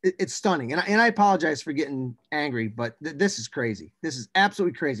 it's stunning. And I apologize for getting angry, but this is crazy. This is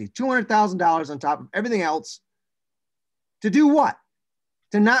absolutely crazy. $200,000 on top of everything else. To do what?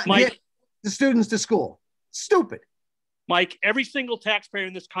 To not get the students to school. Stupid. Mike, every single taxpayer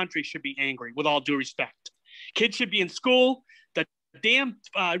in this country should be angry, with all due respect. Kids should be in school. The damn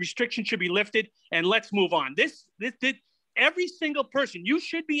restriction should be lifted, and let's move on. This every single person, you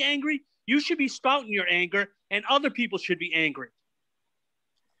should be angry. You should be spouting your anger, and other people should be angry.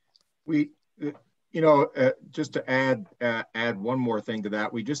 Just to add one more thing to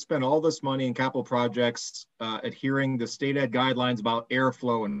that, we just spent all this money in capital projects adhering to state ed guidelines about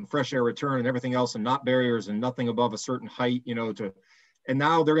airflow and fresh air return and everything else, and not barriers and nothing above a certain height, and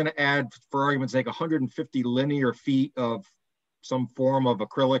now they're going to add, for argument's sake, 150 linear feet of some form of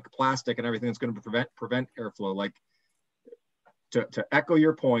acrylic plastic and everything that's going to prevent airflow. Like, to echo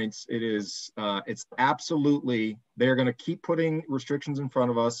your points, it's absolutely, they're going to keep putting restrictions in front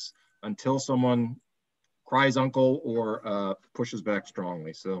of us until someone cries uncle or pushes back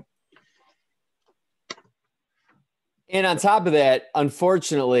strongly. So, and on top of that,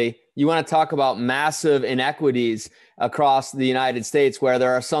 unfortunately, you want to talk about massive inequities across the United States, where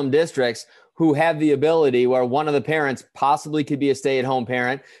there are some districts who have the ability where one of the parents possibly could be a stay-at-home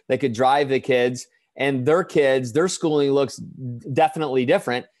parent that could drive the kids, and their schooling looks definitely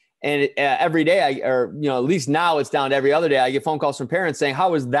different. And every day at least now it's down to every other day, I get phone calls from parents saying,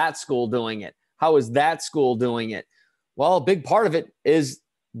 how is that school doing it? How is that school doing it? Well, a big part of it is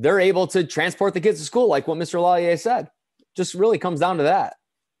they're able to transport the kids to school, like what Mr. Lallier said. Just really comes down to that.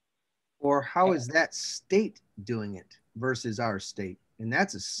 Or how is that state doing it versus our state? And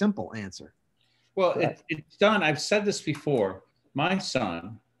that's a simple answer. Well, it's done. I've said this before. My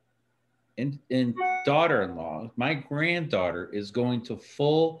son and daughter-in-law, my granddaughter is going to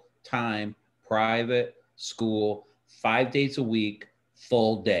full-time private school 5 days a week,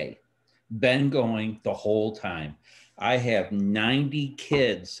 full day. Been going the whole time. I have 90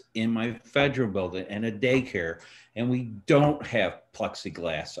 kids in my federal building and a daycare, and we don't have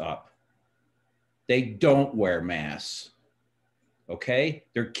plexiglass up. They don't wear masks. Okay?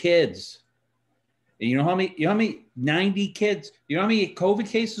 They're kids. And you know how many 90 kids, you know how many COVID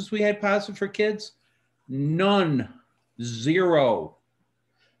cases we had positive for kids? None. Zero.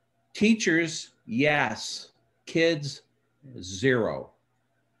 Teachers, yes. Kids, zero.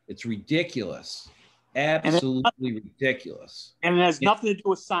 It's ridiculous. Absolutely ridiculous. And it has nothing to do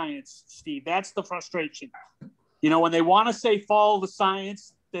with science, Steve. That's the frustration. You know, when they want to say follow the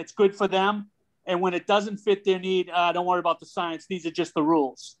science, that's good for them. And when it doesn't fit their need, don't worry about the science. These are just the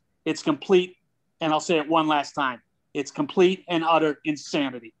rules. It's complete. And I'll say it one last time. It's complete and utter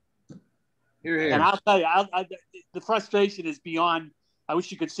insanity. And I'll tell you, the frustration is beyond. I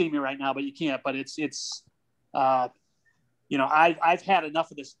wish you could see me right now, but you can't. But it's I've had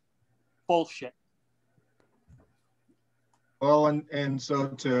enough of this bullshit. Well, and so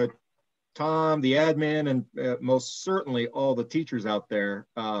to Tom, the admin, and most certainly all the teachers out there,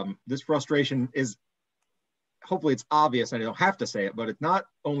 this frustration is, hopefully it's obvious, and I don't have to say it, but it's not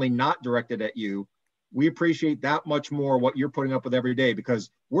only not directed at you. We appreciate that much more what you're putting up with every day, because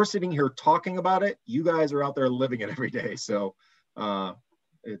we're sitting here talking about it. You guys are out there living it every day. So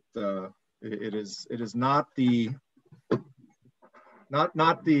it is not the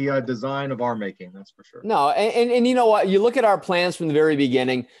design of our making, that's for sure. No, and you know what? You look at our plans from the very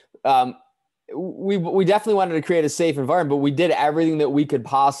beginning. We definitely wanted to create a safe environment, but we did everything that we could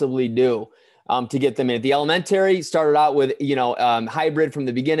possibly do to get them in. The elementary started out with hybrid from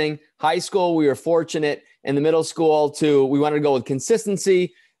the beginning. High school, we were fortunate. In the middle school, we wanted to go with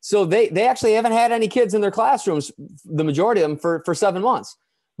consistency. So they actually haven't had any kids in their classrooms, the majority of them, for 7 months.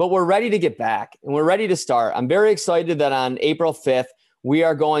 But we're ready to get back and we're ready to start. I'm very excited that on April 5th, we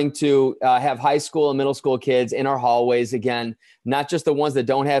are going to have high school and middle school kids in our hallways again, not just the ones that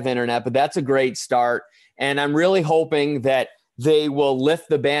don't have internet, but that's a great start. And I'm really hoping that they will lift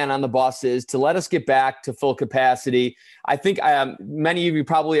the ban on the buses to let us get back to full capacity. I think many of you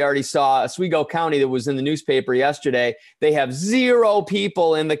probably already saw Oswego County that was in the newspaper yesterday. They have 0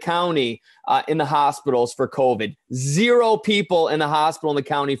 people in the county in the hospitals for COVID. 0 people in the hospital in the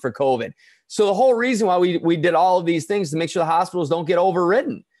county for COVID. So the whole reason why we did all of these things to make sure the hospitals don't get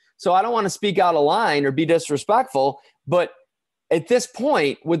overridden. So I don't want to speak out of line or be disrespectful, but at this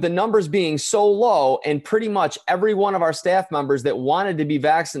point, with the numbers being so low and pretty much every one of our staff members that wanted to be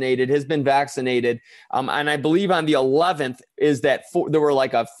vaccinated has been vaccinated. And I believe on the 11th is that there were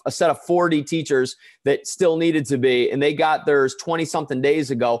like a set of 40 teachers that still needed to be, and they got theirs 20 something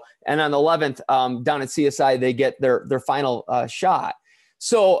days ago. And on the 11th down at CSI, they get their final shot.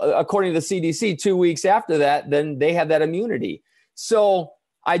 So according to the CDC, 2 weeks after that, then they have that immunity. So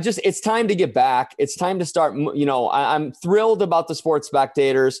it's time to get back. It's time to start. I'm thrilled about the sports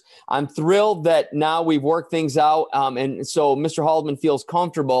spectators. I'm thrilled that now we've worked things out. And so Mr. Haldeman feels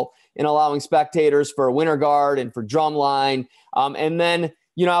comfortable in allowing spectators for Winter Guard and for Drumline. And then,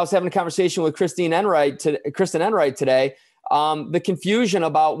 I was having a conversation with Kristen Enright today. The confusion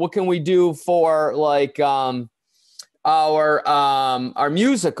about what can we do for our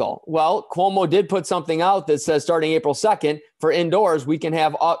musical. Well, Cuomo did put something out that says starting April 2nd for indoors, we can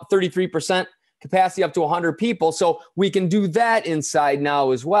have 33% capacity up to 100 people. So we can do that inside now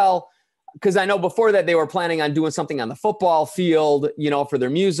as well. Because I know before that they were planning on doing something on the football field, for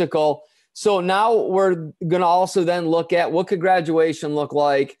their musical. So now we're going to also then look at what could graduation look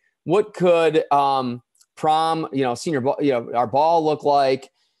like? What could prom, senior ball, our ball look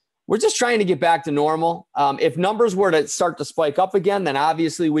like? We're just trying to get back to normal. If numbers were to start to spike up again, then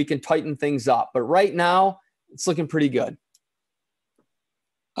obviously we can tighten things up. But right now, it's looking pretty good.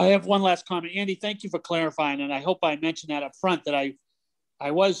 I have one last comment. Andy, thank you for clarifying. And I hope I mentioned that up front, that I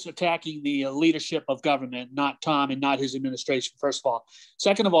I was attacking the leadership of government, not Tom and not his administration, first of all.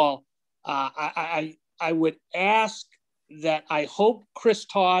 Second of all, I would ask that I hope Chris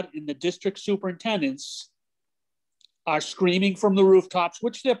Todd and the district superintendents are screaming from the rooftops,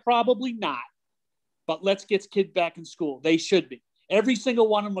 which they're probably not, but let's get kids back in school. They should be. Every single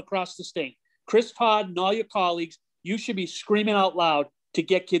one of them across the state. Chris Todd and all your colleagues, you should be screaming out loud to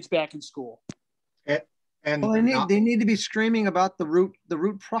get kids back in school. And well, they need to be screaming about the root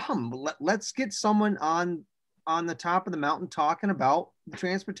problem. Let's get someone on the top of the mountain talking about the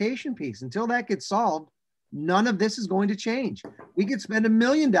transportation piece. Until that gets solved, none of this is going to change. We could spend $1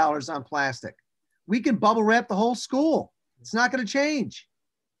 million on plastic. We can bubble wrap the whole school. It's not going to change.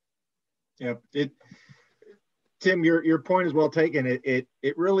 Yeah, Tim, your point is well taken. It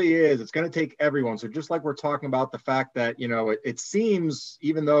really is. It's going to take everyone. So just like we're talking about the fact that, you know, it seems,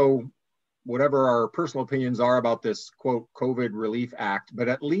 even though whatever our personal opinions are about this quote COVID relief act, but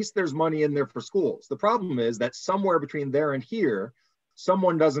at least there's money in there for schools. The problem is that somewhere between there and here,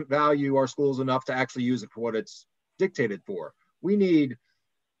 someone doesn't value our schools enough to actually use it for what it's dictated for. We need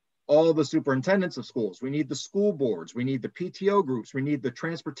all the superintendents of schools. We need the school boards. We need the PTO groups. We need the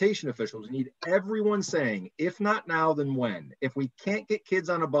transportation officials. We need everyone saying, if not now, then when? If we can't get kids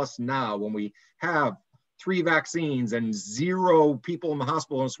on a bus now, when we have 3 vaccines and 0 people in the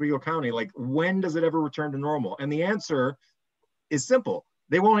hospital in Oswego County, like, when does it ever return to normal? And the answer is simple.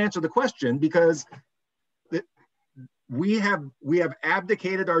 They won't answer the question because we have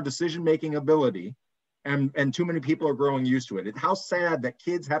abdicated our decision-making ability, and too many people are growing used to it. How sad that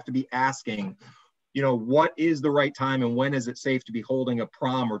kids have to be asking, you know, what is the right time and when is it safe to be holding a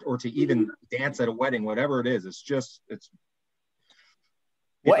prom or to even dance at a wedding, whatever it is.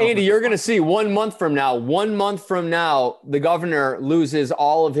 Well, Andy, you're going to see 1 month from now, the governor loses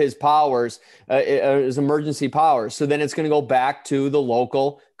all of his powers, his emergency powers. So then it's going to go back to the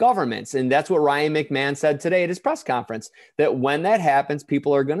local governments. And that's what Ryan McMahon said today at his press conference, that when that happens,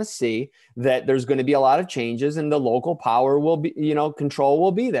 people are going to see that there's going to be a lot of changes and the local power will be, you know, control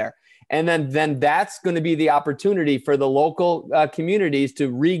will be there. And then that's going to be the opportunity for the local communities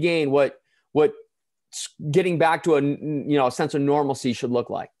to regain what getting back to a sense of normalcy should look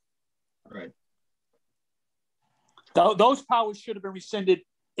like. Right. Those powers should have been rescinded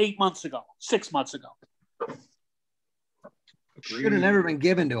 8 months ago, 6 months ago. Should have never been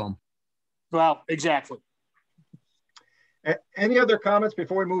given to them. Well, exactly. Any other comments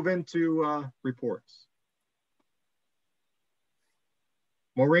before we move into reports?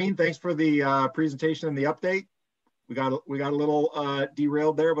 Maureen, thanks for the presentation and the update. We got a little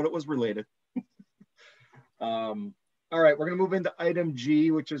derailed there, but it was related. All right, we're going to move into item G,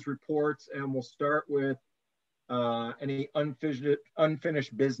 which is reports, and we'll start with any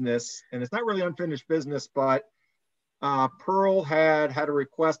unfinished business. And it's not really unfinished business, but Pearl had a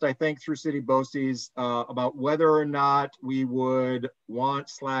request, I think, through City BOCES about whether or not we would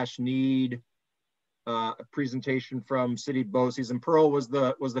want/need a presentation from City BOCES. And Pearl was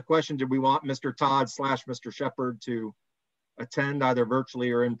the question: did we want Mr. Todd/Mr. Shepard to attend either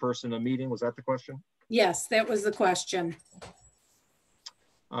virtually or in person a meeting? Was that the question? Yes, that was the question.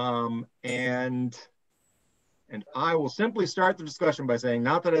 And I will simply start the discussion by saying,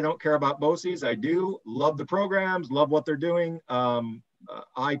 not that I don't care about BOCES, I do love the programs, love what they're doing.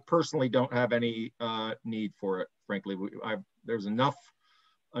 I personally don't have any need for it, frankly. There's enough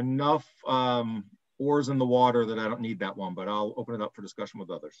oars in the water that I don't need that one, but I'll open it up for discussion with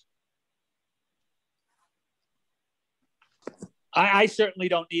others. I certainly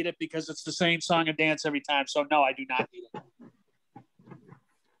don't need it because it's the same song and dance every time. So no, I do not need it.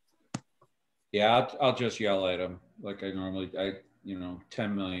 Yeah, I'll just yell at him like I normally.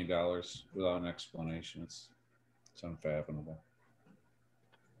 $10 million without an explanation. It's unfathomable.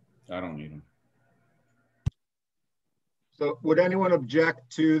 I don't need him. So would anyone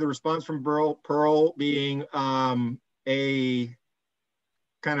object to the response from Pearl being a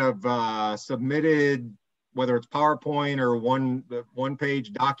kind of submitted, whether it's PowerPoint or one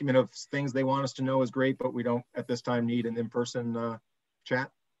page document of things they want us to know is great, but we don't at this time need an in-person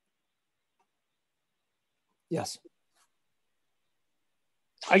chat? Yes.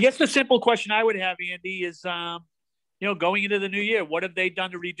 I guess the simple question I would have, Andy, is, going into the new year, what have they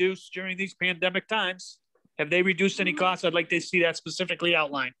done to reduce during these pandemic times? Have they reduced any costs? I'd like to see that specifically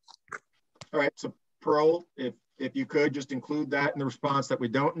outlined. All right. So Pearl, if you could just include that in the response, that we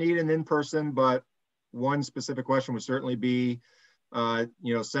don't need an in-person, but one specific question would certainly be,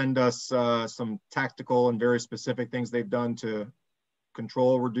 send us some tactical and very specific things they've done to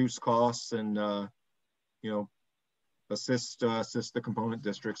control, reduce costs, and assist the component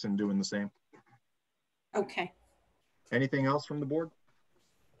districts in doing the same. Okay. Anything else from the board?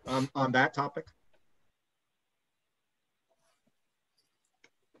 on that topic?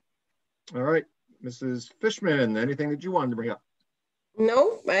 All right, Mrs. Fishman, anything that you wanted to bring up?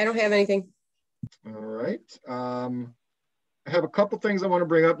 No, I don't have anything. All right. I have a couple things I want to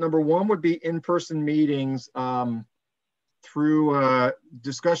bring up. Number one would be in-person meetings. Through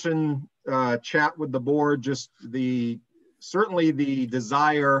discussion, chat with the board, just certainly the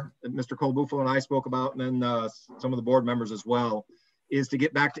desire that Mr. Colbufo and I spoke about, and then some of the board members as well, is to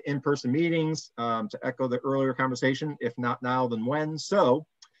get back to in-person meetings, to echo the earlier conversation, if not now, then when. So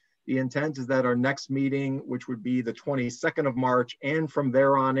the intent is that our next meeting, which would be the 22nd of March, and from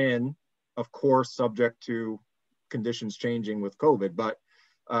there on in, of course, subject to conditions changing with COVID, but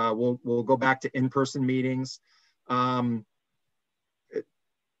we'll go back to in-person meetings.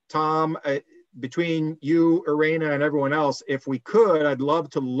 Tom, between you, Irena, and everyone else, if we could, I'd love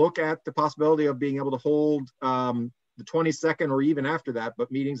to look at the possibility of being able to hold the 22nd or even after that,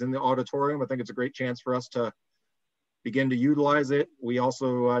 but meetings in the auditorium. I think it's a great chance for us to begin to utilize it. We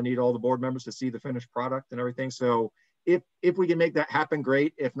also need all the board members to see the finished product and everything. So if we can make that happen,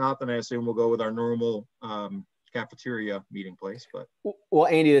 great. If not, then I assume we'll go with our normal cafeteria meeting place. But well,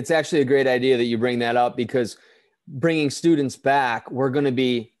 Andy, it's actually a great idea that you bring that up, because bringing students back, we're going to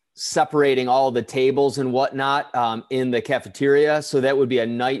be separating all the tables and whatnot in the cafeteria. So that would be a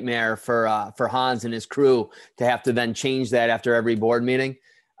nightmare for Hans and his crew to have to then change that after every board meeting.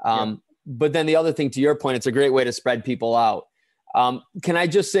 But then the other thing, to your point, it's a great way to spread people out. Can I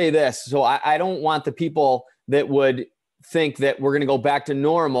just say this? So I don't want the people that would think that we're going to go back to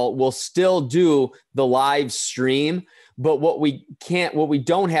normal. We'll still do the live stream, but what we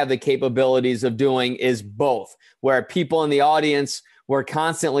don't have the capabilities of doing is both, where people in the audience were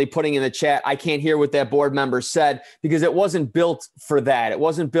constantly putting in the chat, I can't hear what that board member said, because it wasn't built for that. It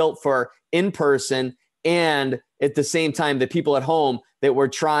wasn't built for in-person, and at the same time, the people at home that were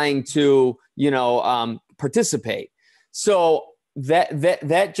trying to, participate. So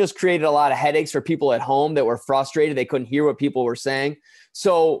that just created a lot of headaches for people at home that were frustrated. They couldn't hear what people were saying.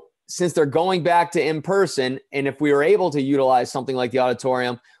 So since they're going back to in-person, and if we were able to utilize something like the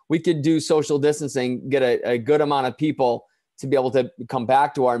auditorium, we could do social distancing, get a good amount of people to be able to come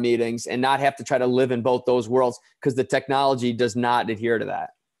back to our meetings and not have to try to live in both those worlds, because the technology does not adhere to that.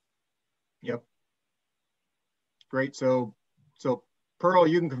 Yep. Great. So Pearl,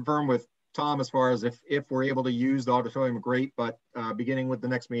 you can confirm with Tom as far as if we're able to use the auditorium, great, but beginning with the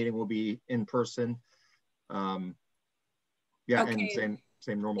next meeting will be in person. And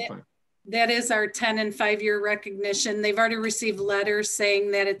same normal time. That is our 10 and 5-year recognition. They've already received letters saying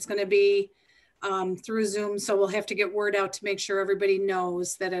that it's going to be through Zoom. So we'll have to get word out to make sure everybody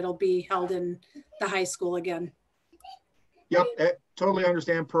knows that it'll be held in the high school again. Yep, I totally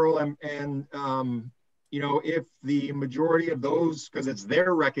understand, Pearl. And if the majority of those, because it's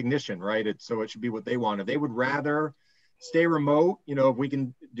their recognition, right? So it should be what they want. If they would rather stay remote, if we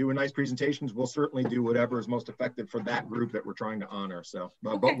can do a nice presentations, we'll certainly do whatever is most effective for that group that we're trying to honor. So,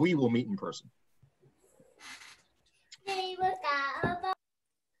 but we will meet in person.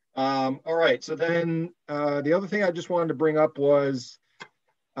 All right, so then the other thing I just wanted to bring up was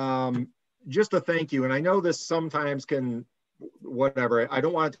just a thank you. And I know this sometimes can, whatever, I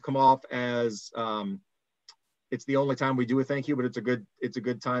don't want it to come off as it's the only time we do a thank you, but it's a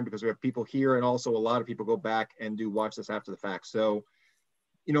good time because we have people here, and also a lot of people go back and do watch this after the fact. So,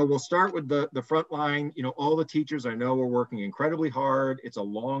 we'll start with the front line. All the teachers I know are working incredibly hard. It's a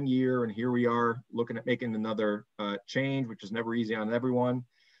long year, and here we are looking at making another change, which is never easy on everyone.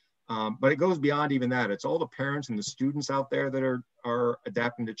 But it goes beyond even that. It's all the parents and the students out there that are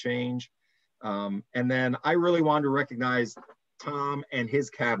adapting to change. And then I really wanted to recognize Tom and his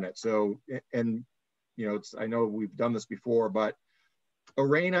cabinet. So, and I know we've done this before, but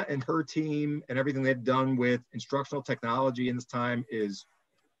Irena and her team and everything they've done with instructional technology in this time is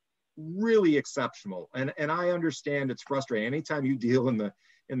really exceptional. And I understand it's frustrating. Anytime you deal in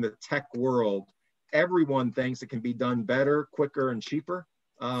the tech world, everyone thinks it can be done better, quicker, and cheaper.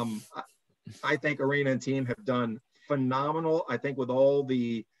 I think Irena and team have done phenomenal. I think with all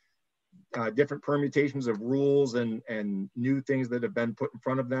the different permutations of rules and new things that have been put in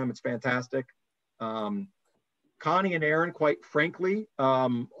front of them, it's fantastic. Connie and Aaron, quite frankly,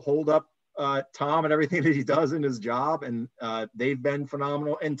 hold up Tom and everything that he does in his job, and they've been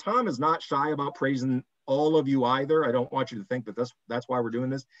phenomenal. And Tom is not shy about praising all of you either. I don't want you to think that that's why we're doing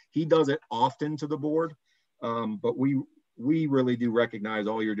this. He does it often to the board, but we really do recognize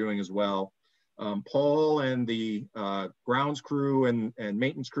all you're doing as well. Paul and the grounds crew and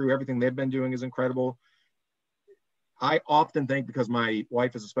maintenance crew, everything they've been doing is incredible. I often think, because my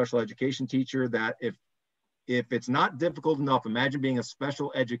wife is a special education teacher, that if if it's not difficult enough, imagine being a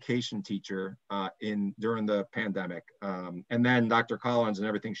special education teacher during the pandemic. And then Dr. Collins and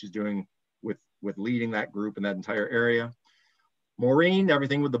everything she's doing with leading that group in that entire area. Maureen,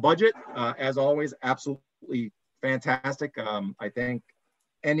 everything with the budget, as always, absolutely fantastic. I think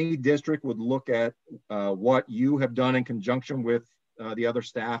any district would look at what you have done in conjunction with the other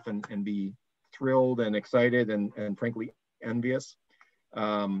staff and be thrilled and excited and frankly envious,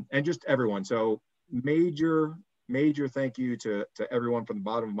 and just everyone. So major thank you to everyone from the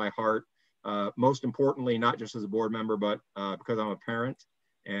bottom of my heart. Most importantly, not just as a board member, but because I'm a parent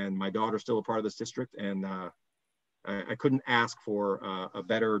and my daughter's still a part of this district, and I couldn't ask for a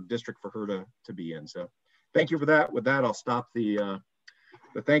better district for her to be in. So thank you for that. With that, I'll stop the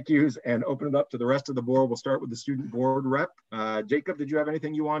thank yous and open it up to the rest of the board. We'll start with the student board rep. Jacob, did you have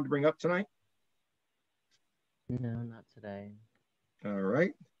anything you wanted to bring up tonight? No, not today. All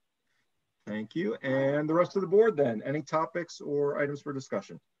right. Thank you. And the rest of the board then, any topics or items for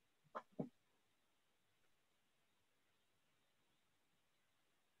discussion?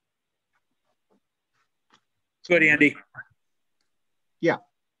 Good, Andy. Yeah.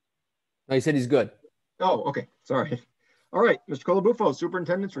 No, he said he's good. Oh, okay. Sorry. All right, Mr. Colabuffo,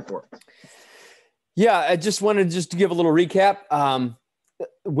 superintendent's report. Yeah, I just wanted to give a little recap.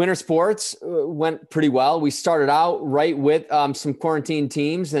 Winter sports went pretty well. We started out right with some quarantine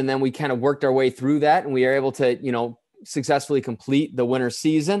teams, and then we kind of worked our way through that, and we were able to, successfully complete the winter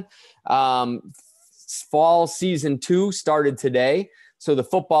season. Fall season 2 started today. So the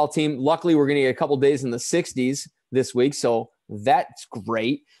football team, luckily we're going to get a couple days in the 60s this week. So that's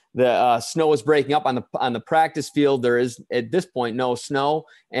great. The snow is breaking up on the practice field. There is at this point no snow,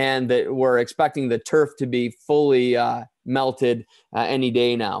 and that we're expecting the turf to be fully melted any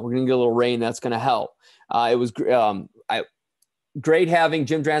day now. We're going to get a little rain. That's going to help. It was great having,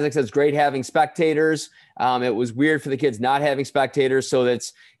 Jim Dranzik says, great having spectators. It was weird for the kids not having spectators, so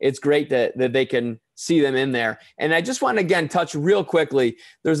it's great that they can see them in there. And I just want to, again, touch real quickly.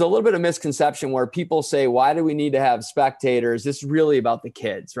 There's a little bit of misconception where people say, why do we need to have spectators? This is really about the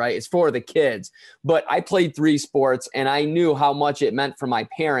kids, right? It's for the kids. But I played 3 sports, and I knew how much it meant for my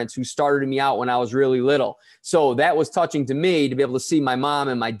parents who started me out when I was really little. So that was touching to me to be able to see my mom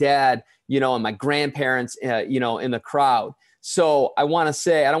and my dad, and my grandparents, in the crowd. So I want to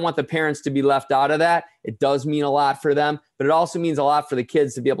say, I don't want the parents to be left out of that. It does mean a lot for them, but it also means a lot for the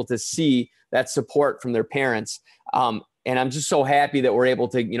kids to be able to see that support from their parents. And I'm just so happy that we're able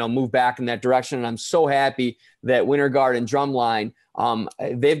to, move back in that direction. And I'm so happy that Winter Guard and Drumline,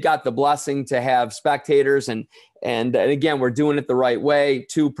 they've got the blessing to have spectators. And again, we're doing it the right way,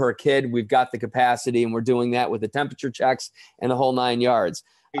 2 per kid. We've got the capacity, and we're doing that with the temperature checks and the whole 9 yards.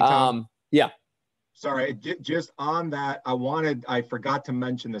 Hey, Tom. Yeah. Sorry, just on that, I forgot to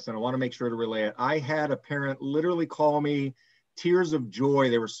mention this, and I want to make sure to relay it. I had a parent literally call me tears of joy.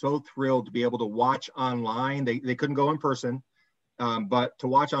 They were so thrilled to be able to watch online. They couldn't go in person, but to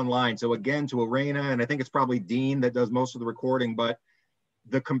watch online. So again, to Arena, and I think it's probably Dean that does most of the recording, but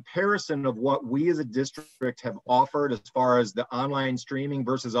the comparison of what we as a district have offered as far as the online streaming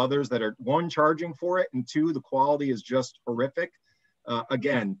versus others that are, 1, charging for it, and 2, the quality is just horrific.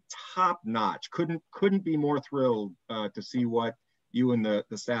 Again, top notch. Couldn't be more thrilled to see what you and the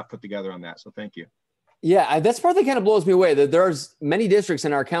staff put together on that. So thank you. Yeah, that's part that kind of blows me away. That there's many districts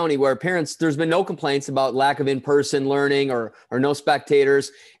in our county where parents, there's been no complaints about lack of in-person learning or no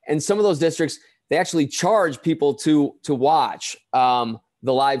spectators. And some of those districts, they actually charge people to watch the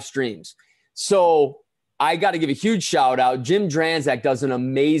live streams. So I got to give a huge shout out. Jim Dranzik does an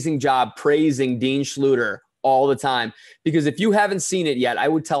amazing job praising Dean Schluter all the time, because if you haven't seen it yet, I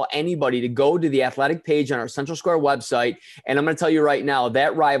would tell anybody to go to the athletic page on our Central Square website. And I'm going to tell you right now,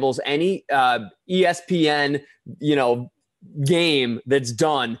 that rivals any ESPN, game that's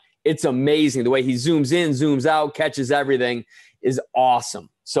done. It's amazing. The way he zooms in, zooms out, catches everything is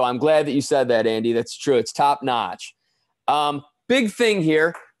awesome. So I'm glad that you said that, Andy. That's true. It's top notch. Big thing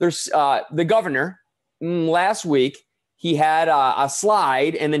here. There's the governor last week. He had a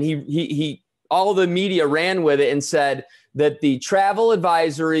slide, and then he all the media ran with it and said that the travel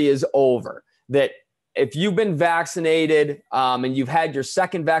advisory is over, that if you've been vaccinated and you've had your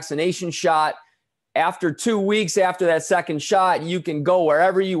second vaccination shot, after 2 weeks after that second shot, you can go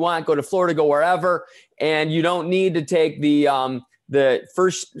wherever you want, go to Florida, go wherever, and you don't need to take the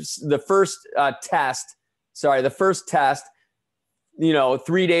first test,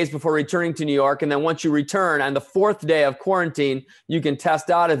 3 days before returning to New York. And then once you return on the 4th day of quarantine, you can test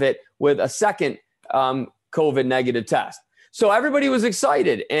out of it with a second COVID negative test. So everybody was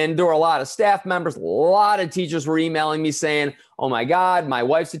excited. And there were a lot of staff members, a lot of teachers were emailing me saying, oh my God, my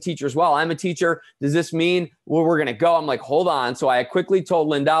wife's a teacher as well. I'm a teacher. Does this mean we're going to go? I'm like, hold on. So I quickly told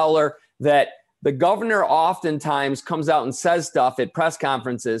Lynn Dowler that the governor oftentimes comes out and says stuff at press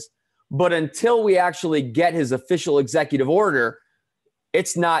conferences, but until we actually get his official executive order,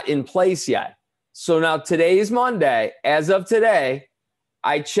 it's not in place yet. So now today is Monday. As of today,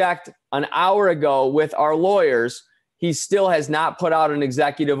 I checked an hour ago with our lawyers. He still has not put out an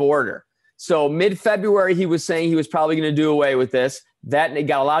executive order. So mid-February, he was saying he was probably going to do away with this. That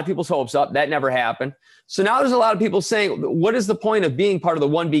got a lot of people's hopes up. That never happened. So now there's a lot of people saying, what is the point of being part of the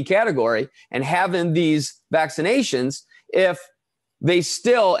 1B category and having these vaccinations if they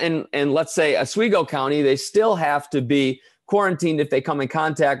still, in let's say Oswego County, they still have to be quarantined if they come in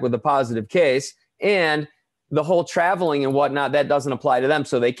contact with a positive case, and the whole traveling and whatnot, that doesn't apply to them.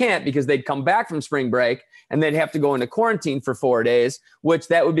 So they can't, because they'd come back from spring break and they'd have to go into quarantine for 4 days, which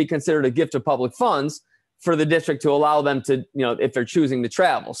that would be considered a gift of public funds for the district to allow them to, if they're choosing to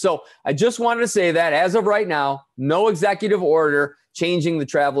travel. So I just wanted to say that as of right now, no executive order changing the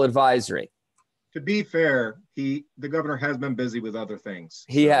travel advisory. To be fair, the governor has been busy with other things.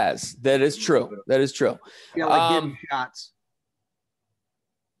 He has. That is true. That is true. Yeah, like giving shots.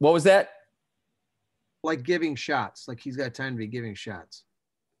 What was that? Like giving shots. Like he's got time to be giving shots.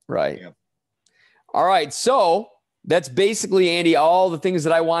 Right. Yeah. All right. So that's basically, Andy, all the things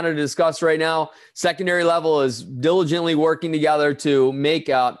that I wanted to discuss right now. Secondary level is diligently working together to make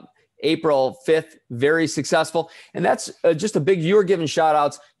April 5th very successful. And that's just a big, you were giving shout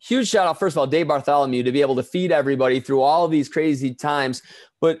outs. Huge shout out, first of all, Dave Bartholomew, to be able to feed everybody through all of these crazy times,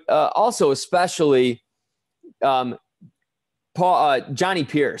 but also especially Johnny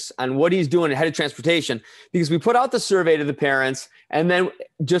Pierce on what he's doing head of transportation, because we put out the survey to the parents. And then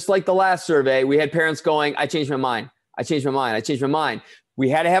just like the last survey, we had parents going, I changed my mind. I changed my mind. I changed my mind. We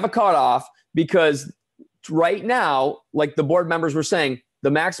had to have a cutoff because right now, like the board members were saying,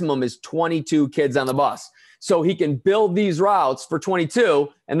 the maximum is 22 kids on the bus. So he can build these routes for 22.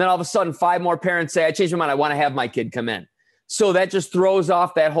 And then all of a sudden, 5 more parents say, I changed my mind. I want to have my kid come in. So that just throws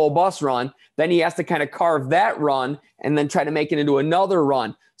off that whole bus run. Then he has to kind of carve that run and then try to make it into another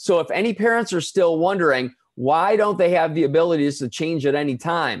run. So if any parents are still wondering, why don't they have the abilities to change at any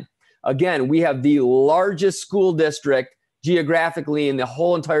time? Again, we have the largest school district geographically in the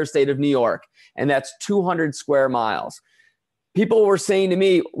whole entire state of New York, and that's 200 square miles. People were saying to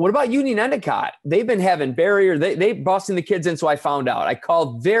me, what about Union Endicott? They've been having barriers. They busting the kids in. So I found out. I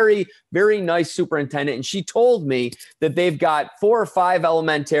called very, very nice superintendent, and she told me that they've got 4 or 5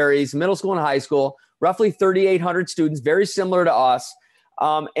 elementaries, middle school and high school, roughly 3,800 students, very similar to us.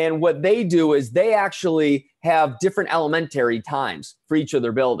 And what they do is they actually have different elementary times for each of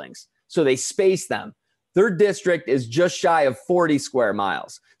their buildings. So they space them. Their district is just shy of 40 square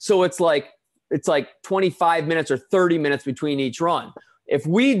miles. So it's like 25 minutes or 30 minutes between each run. If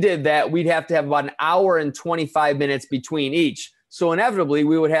we did that, we'd have to have about an hour and 25 minutes between each. So inevitably,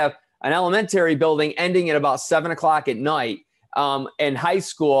 we would have an elementary building ending at about 7 o'clock at night. And high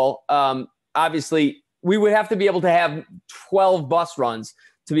school, obviously, we would have to be able to have 12 bus runs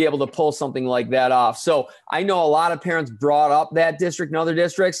to be able to pull something like that off. So I know a lot of parents brought up that district and other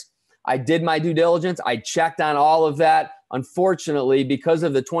districts. I did my due diligence. I checked on all of that. Unfortunately, because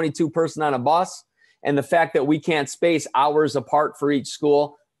of the 22 person on a bus and the fact that we can't space hours apart for each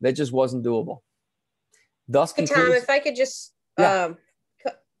school, that just wasn't doable. Thus Hey, concludes- Tom, if I could just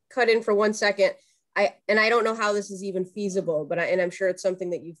cut in for 1 second. I don't know how this is even feasible, but I'm sure it's something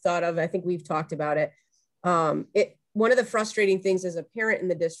that you've thought of. I think we've talked about it. One of the frustrating things as a parent in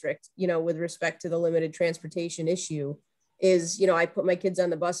the district, with respect to the limited transportation issue is, I put my kids on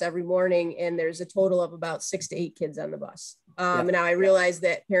the bus every morning and there's a total of about 6 to 8 kids on the bus. And now I realize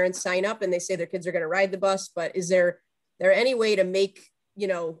that parents sign up and they say their kids are going to ride the bus, but is there any way to make,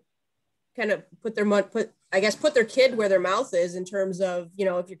 kind of put their kid where their mouth is in terms of,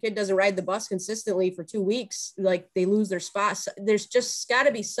 if your kid doesn't ride the bus consistently for 2 weeks, like they lose their spots. There's just got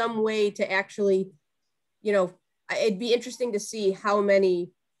to be some way to actually, it'd be interesting to see how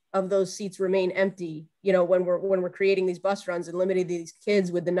many of those seats remain empty, when we're creating these bus runs and limiting these kids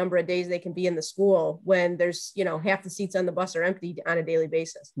with the number of days they can be in the school, when there's, half the seats on the bus are empty on a daily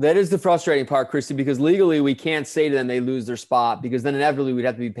basis. That is the frustrating part, Christy, because legally we can't say to them they lose their spot, because then inevitably we'd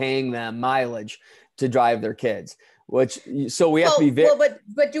have to be paying them mileage to drive their kids, so we have to be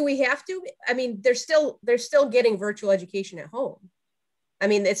but do we have to? I mean, they're still getting virtual education at home. I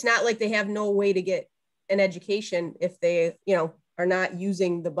mean, it's not like they have no way to get an education if they, are not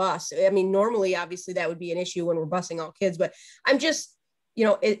using the bus. I mean, normally, obviously that would be an issue when we're busing all kids, but I'm just, you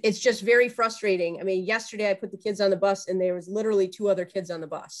know, it's just very frustrating. I mean, yesterday I put the kids on the bus and there was literally 2 other kids on the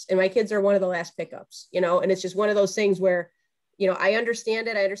bus, and my kids are one of the last pickups, you know, and it's just one of those things where, you know, I understand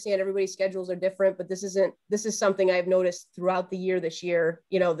it. I understand everybody's schedules are different, but this is something I've noticed throughout the year this year,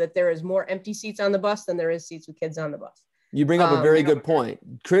 you know, that there is more empty seats on the bus than there is seats with kids on the bus. You bring up a very good point.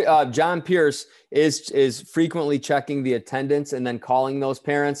 John Pierce is frequently checking the attendance and then calling those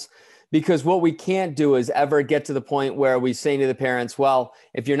parents, because what we can't do is ever get to the point where we say to the parents, well,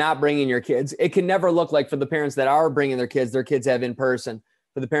 if you're not bringing your kids, it can never look like for the parents that are bringing their kids have in person.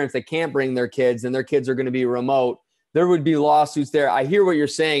 For the parents that can't bring their kids and their kids are going to be remote, there would be lawsuits there. I hear what you're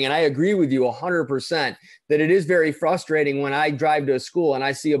saying, and I agree with you 100% that it is very frustrating when I drive to a school and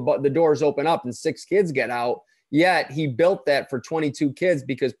I see the doors open up and 6 kids get out. Yet he built that for 22 kids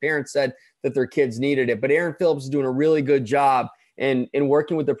because parents said that their kids needed it. But Aaron Phillips is doing a really good job in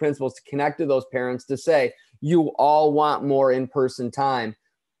working with the principals to connect to those parents to say, you all want more in-person time.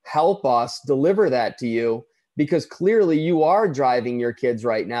 Help us deliver that to you, because clearly you are driving your kids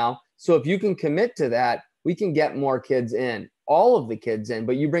right now. So if you can commit to that, we can get more kids in, all of the kids in.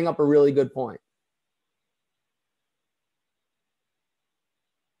 But you bring up a really good point.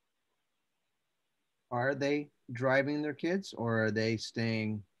 Are they driving their kids, or are they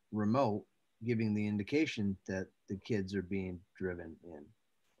staying remote, giving the indication that the kids are being driven in?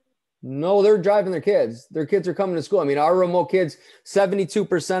 No, they're driving their kids. Their kids are coming to school. I mean, our remote kids,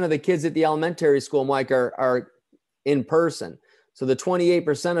 72% of the kids at the elementary school, Mike, are in person. So the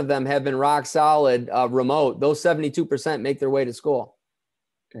 28% of them have been rock solid remote. Those 72% make their way to school.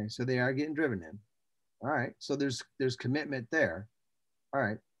 Okay, so they are getting driven in. All right, so there's commitment there. All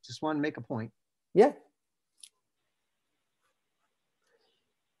right, just want to make a point. Yeah.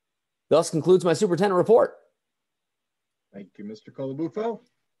 Thus concludes my superintendent report. Thank you, Mr. Colabufo.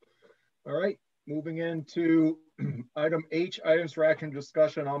 All right, moving into item H, items for action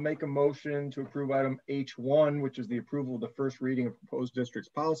discussion. I'll make a motion to approve item H1, which is the approval of the first reading of proposed district's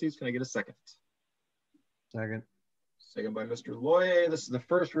policies. Can I get a second? Second. Second by Mr. Loye. This is the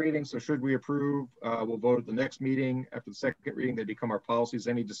first reading, so should we approve, we'll vote at the next meeting. After the second reading, they become our policies.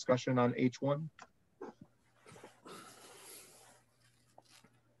 Any discussion on H1?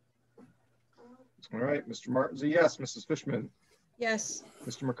 All right, Mr. Martin's a yes. Mrs. Fishman? Yes.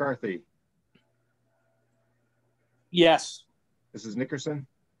 Mr. McCarthy? Yes. Mrs. Nickerson?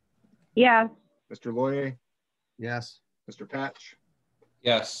 Yes. Mr. Loye? Yes. Mr. Patch?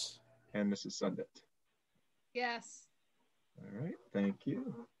 Yes. And Mrs. Sundit? Yes. All right, thank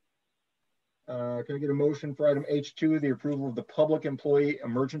you. Can I get a motion for item H2, the approval of the Public Employee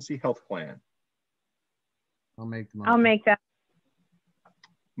Emergency Health Plan? I'll make the motion. I'll make that.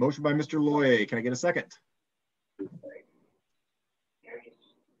 Motion by Mr. Loye. Can I get a second?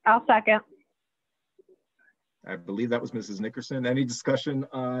 I'll second. I believe that was Mrs. Nickerson. Any discussion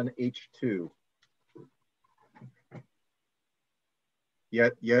on H2?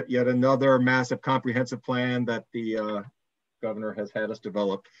 Yet another massive comprehensive plan that the governor has had us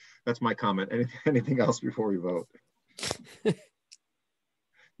develop. That's my comment. Anything else before we vote?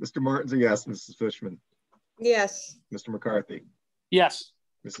 Mr. Martin's a yes. Mrs. Fishman? Yes. Mr. McCarthy? Yes.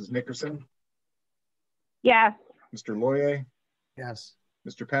 Mrs. Nickerson? Yes. Mr. Loye? Yes.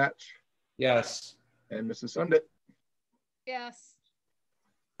 Mr. Patch? Yes. And Mrs. Sundit? Yes.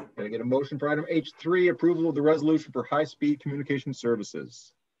 Can I get a motion for item H3, approval of the resolution for high-speed communication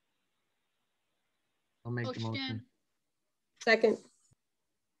services? I'll make the motion. Second.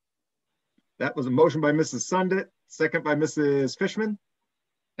 That was a motion by Mrs. Sundit, second by Mrs. Fishman.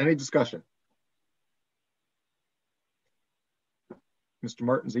 Any discussion? Mr.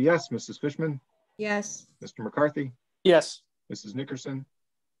 Martin's a yes. Mrs. Fishman? Yes. Mr. McCarthy? Yes. Mrs. Nickerson?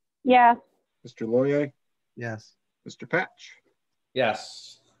 Yes. Mr. Loye? Yes. Mr. Patch?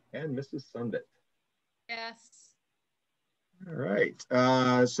 Yes. And Mrs. Sundit. Yes. All right.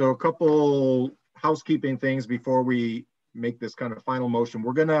 So a couple housekeeping things before we make this kind of final motion.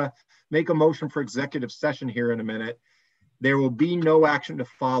 We're going to make a motion for executive session here in a minute. There will be no action to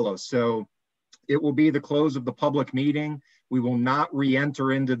follow. So it will be the close of the public meeting. We will not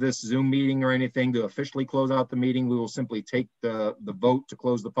re-enter into this Zoom meeting or anything to officially close out the meeting. We will simply take the vote to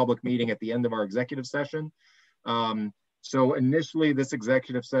close the public meeting at the end of our executive session. So initially, this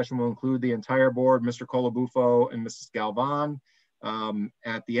executive session will include the entire board, Mr. Colabufo and Mrs. Galvan.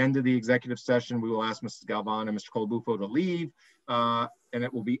 At the end of the executive session, we will ask Mrs. Galvan and Mr. Colabufo to leave, and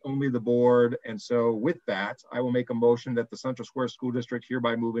it will be only the board. And so with that, I will make a motion that the Central Square School District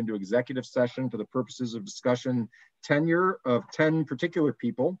hereby move into executive session for the purposes of discussion tenure of 10 particular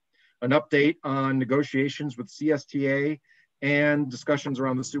people, an update on negotiations with CSTA, and discussions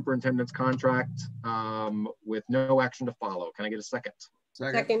around the superintendent's contract with no action to follow. Can I get a second?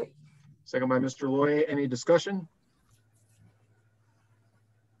 Second. Second by Mr. Loy. Any discussion?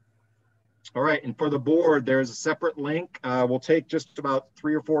 All right, and for the board, there's a separate link. We'll take just about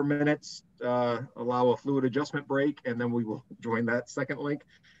 3 or 4 minutes, allow a fluid adjustment break, and then we will join that second link.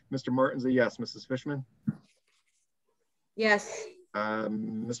 Mr. Martin's a yes. Mrs. Fishman? Yes.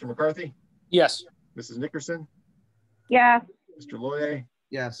 Mr. McCarthy? Yes. Mrs. Nickerson? Yes. Mr. Loye?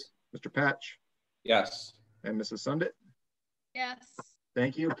 Yes. Mr. Patch? Yes. And Mrs. Sundit? Yes.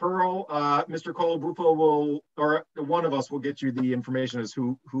 Thank you, Pearl. Mr. Colabrufo will, or one of us will get you the information as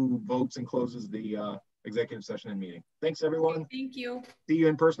who votes and closes the executive session and meeting. Thanks, everyone. Thank you. See you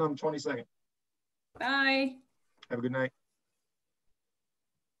in person on the 22nd. Bye. Have a good night.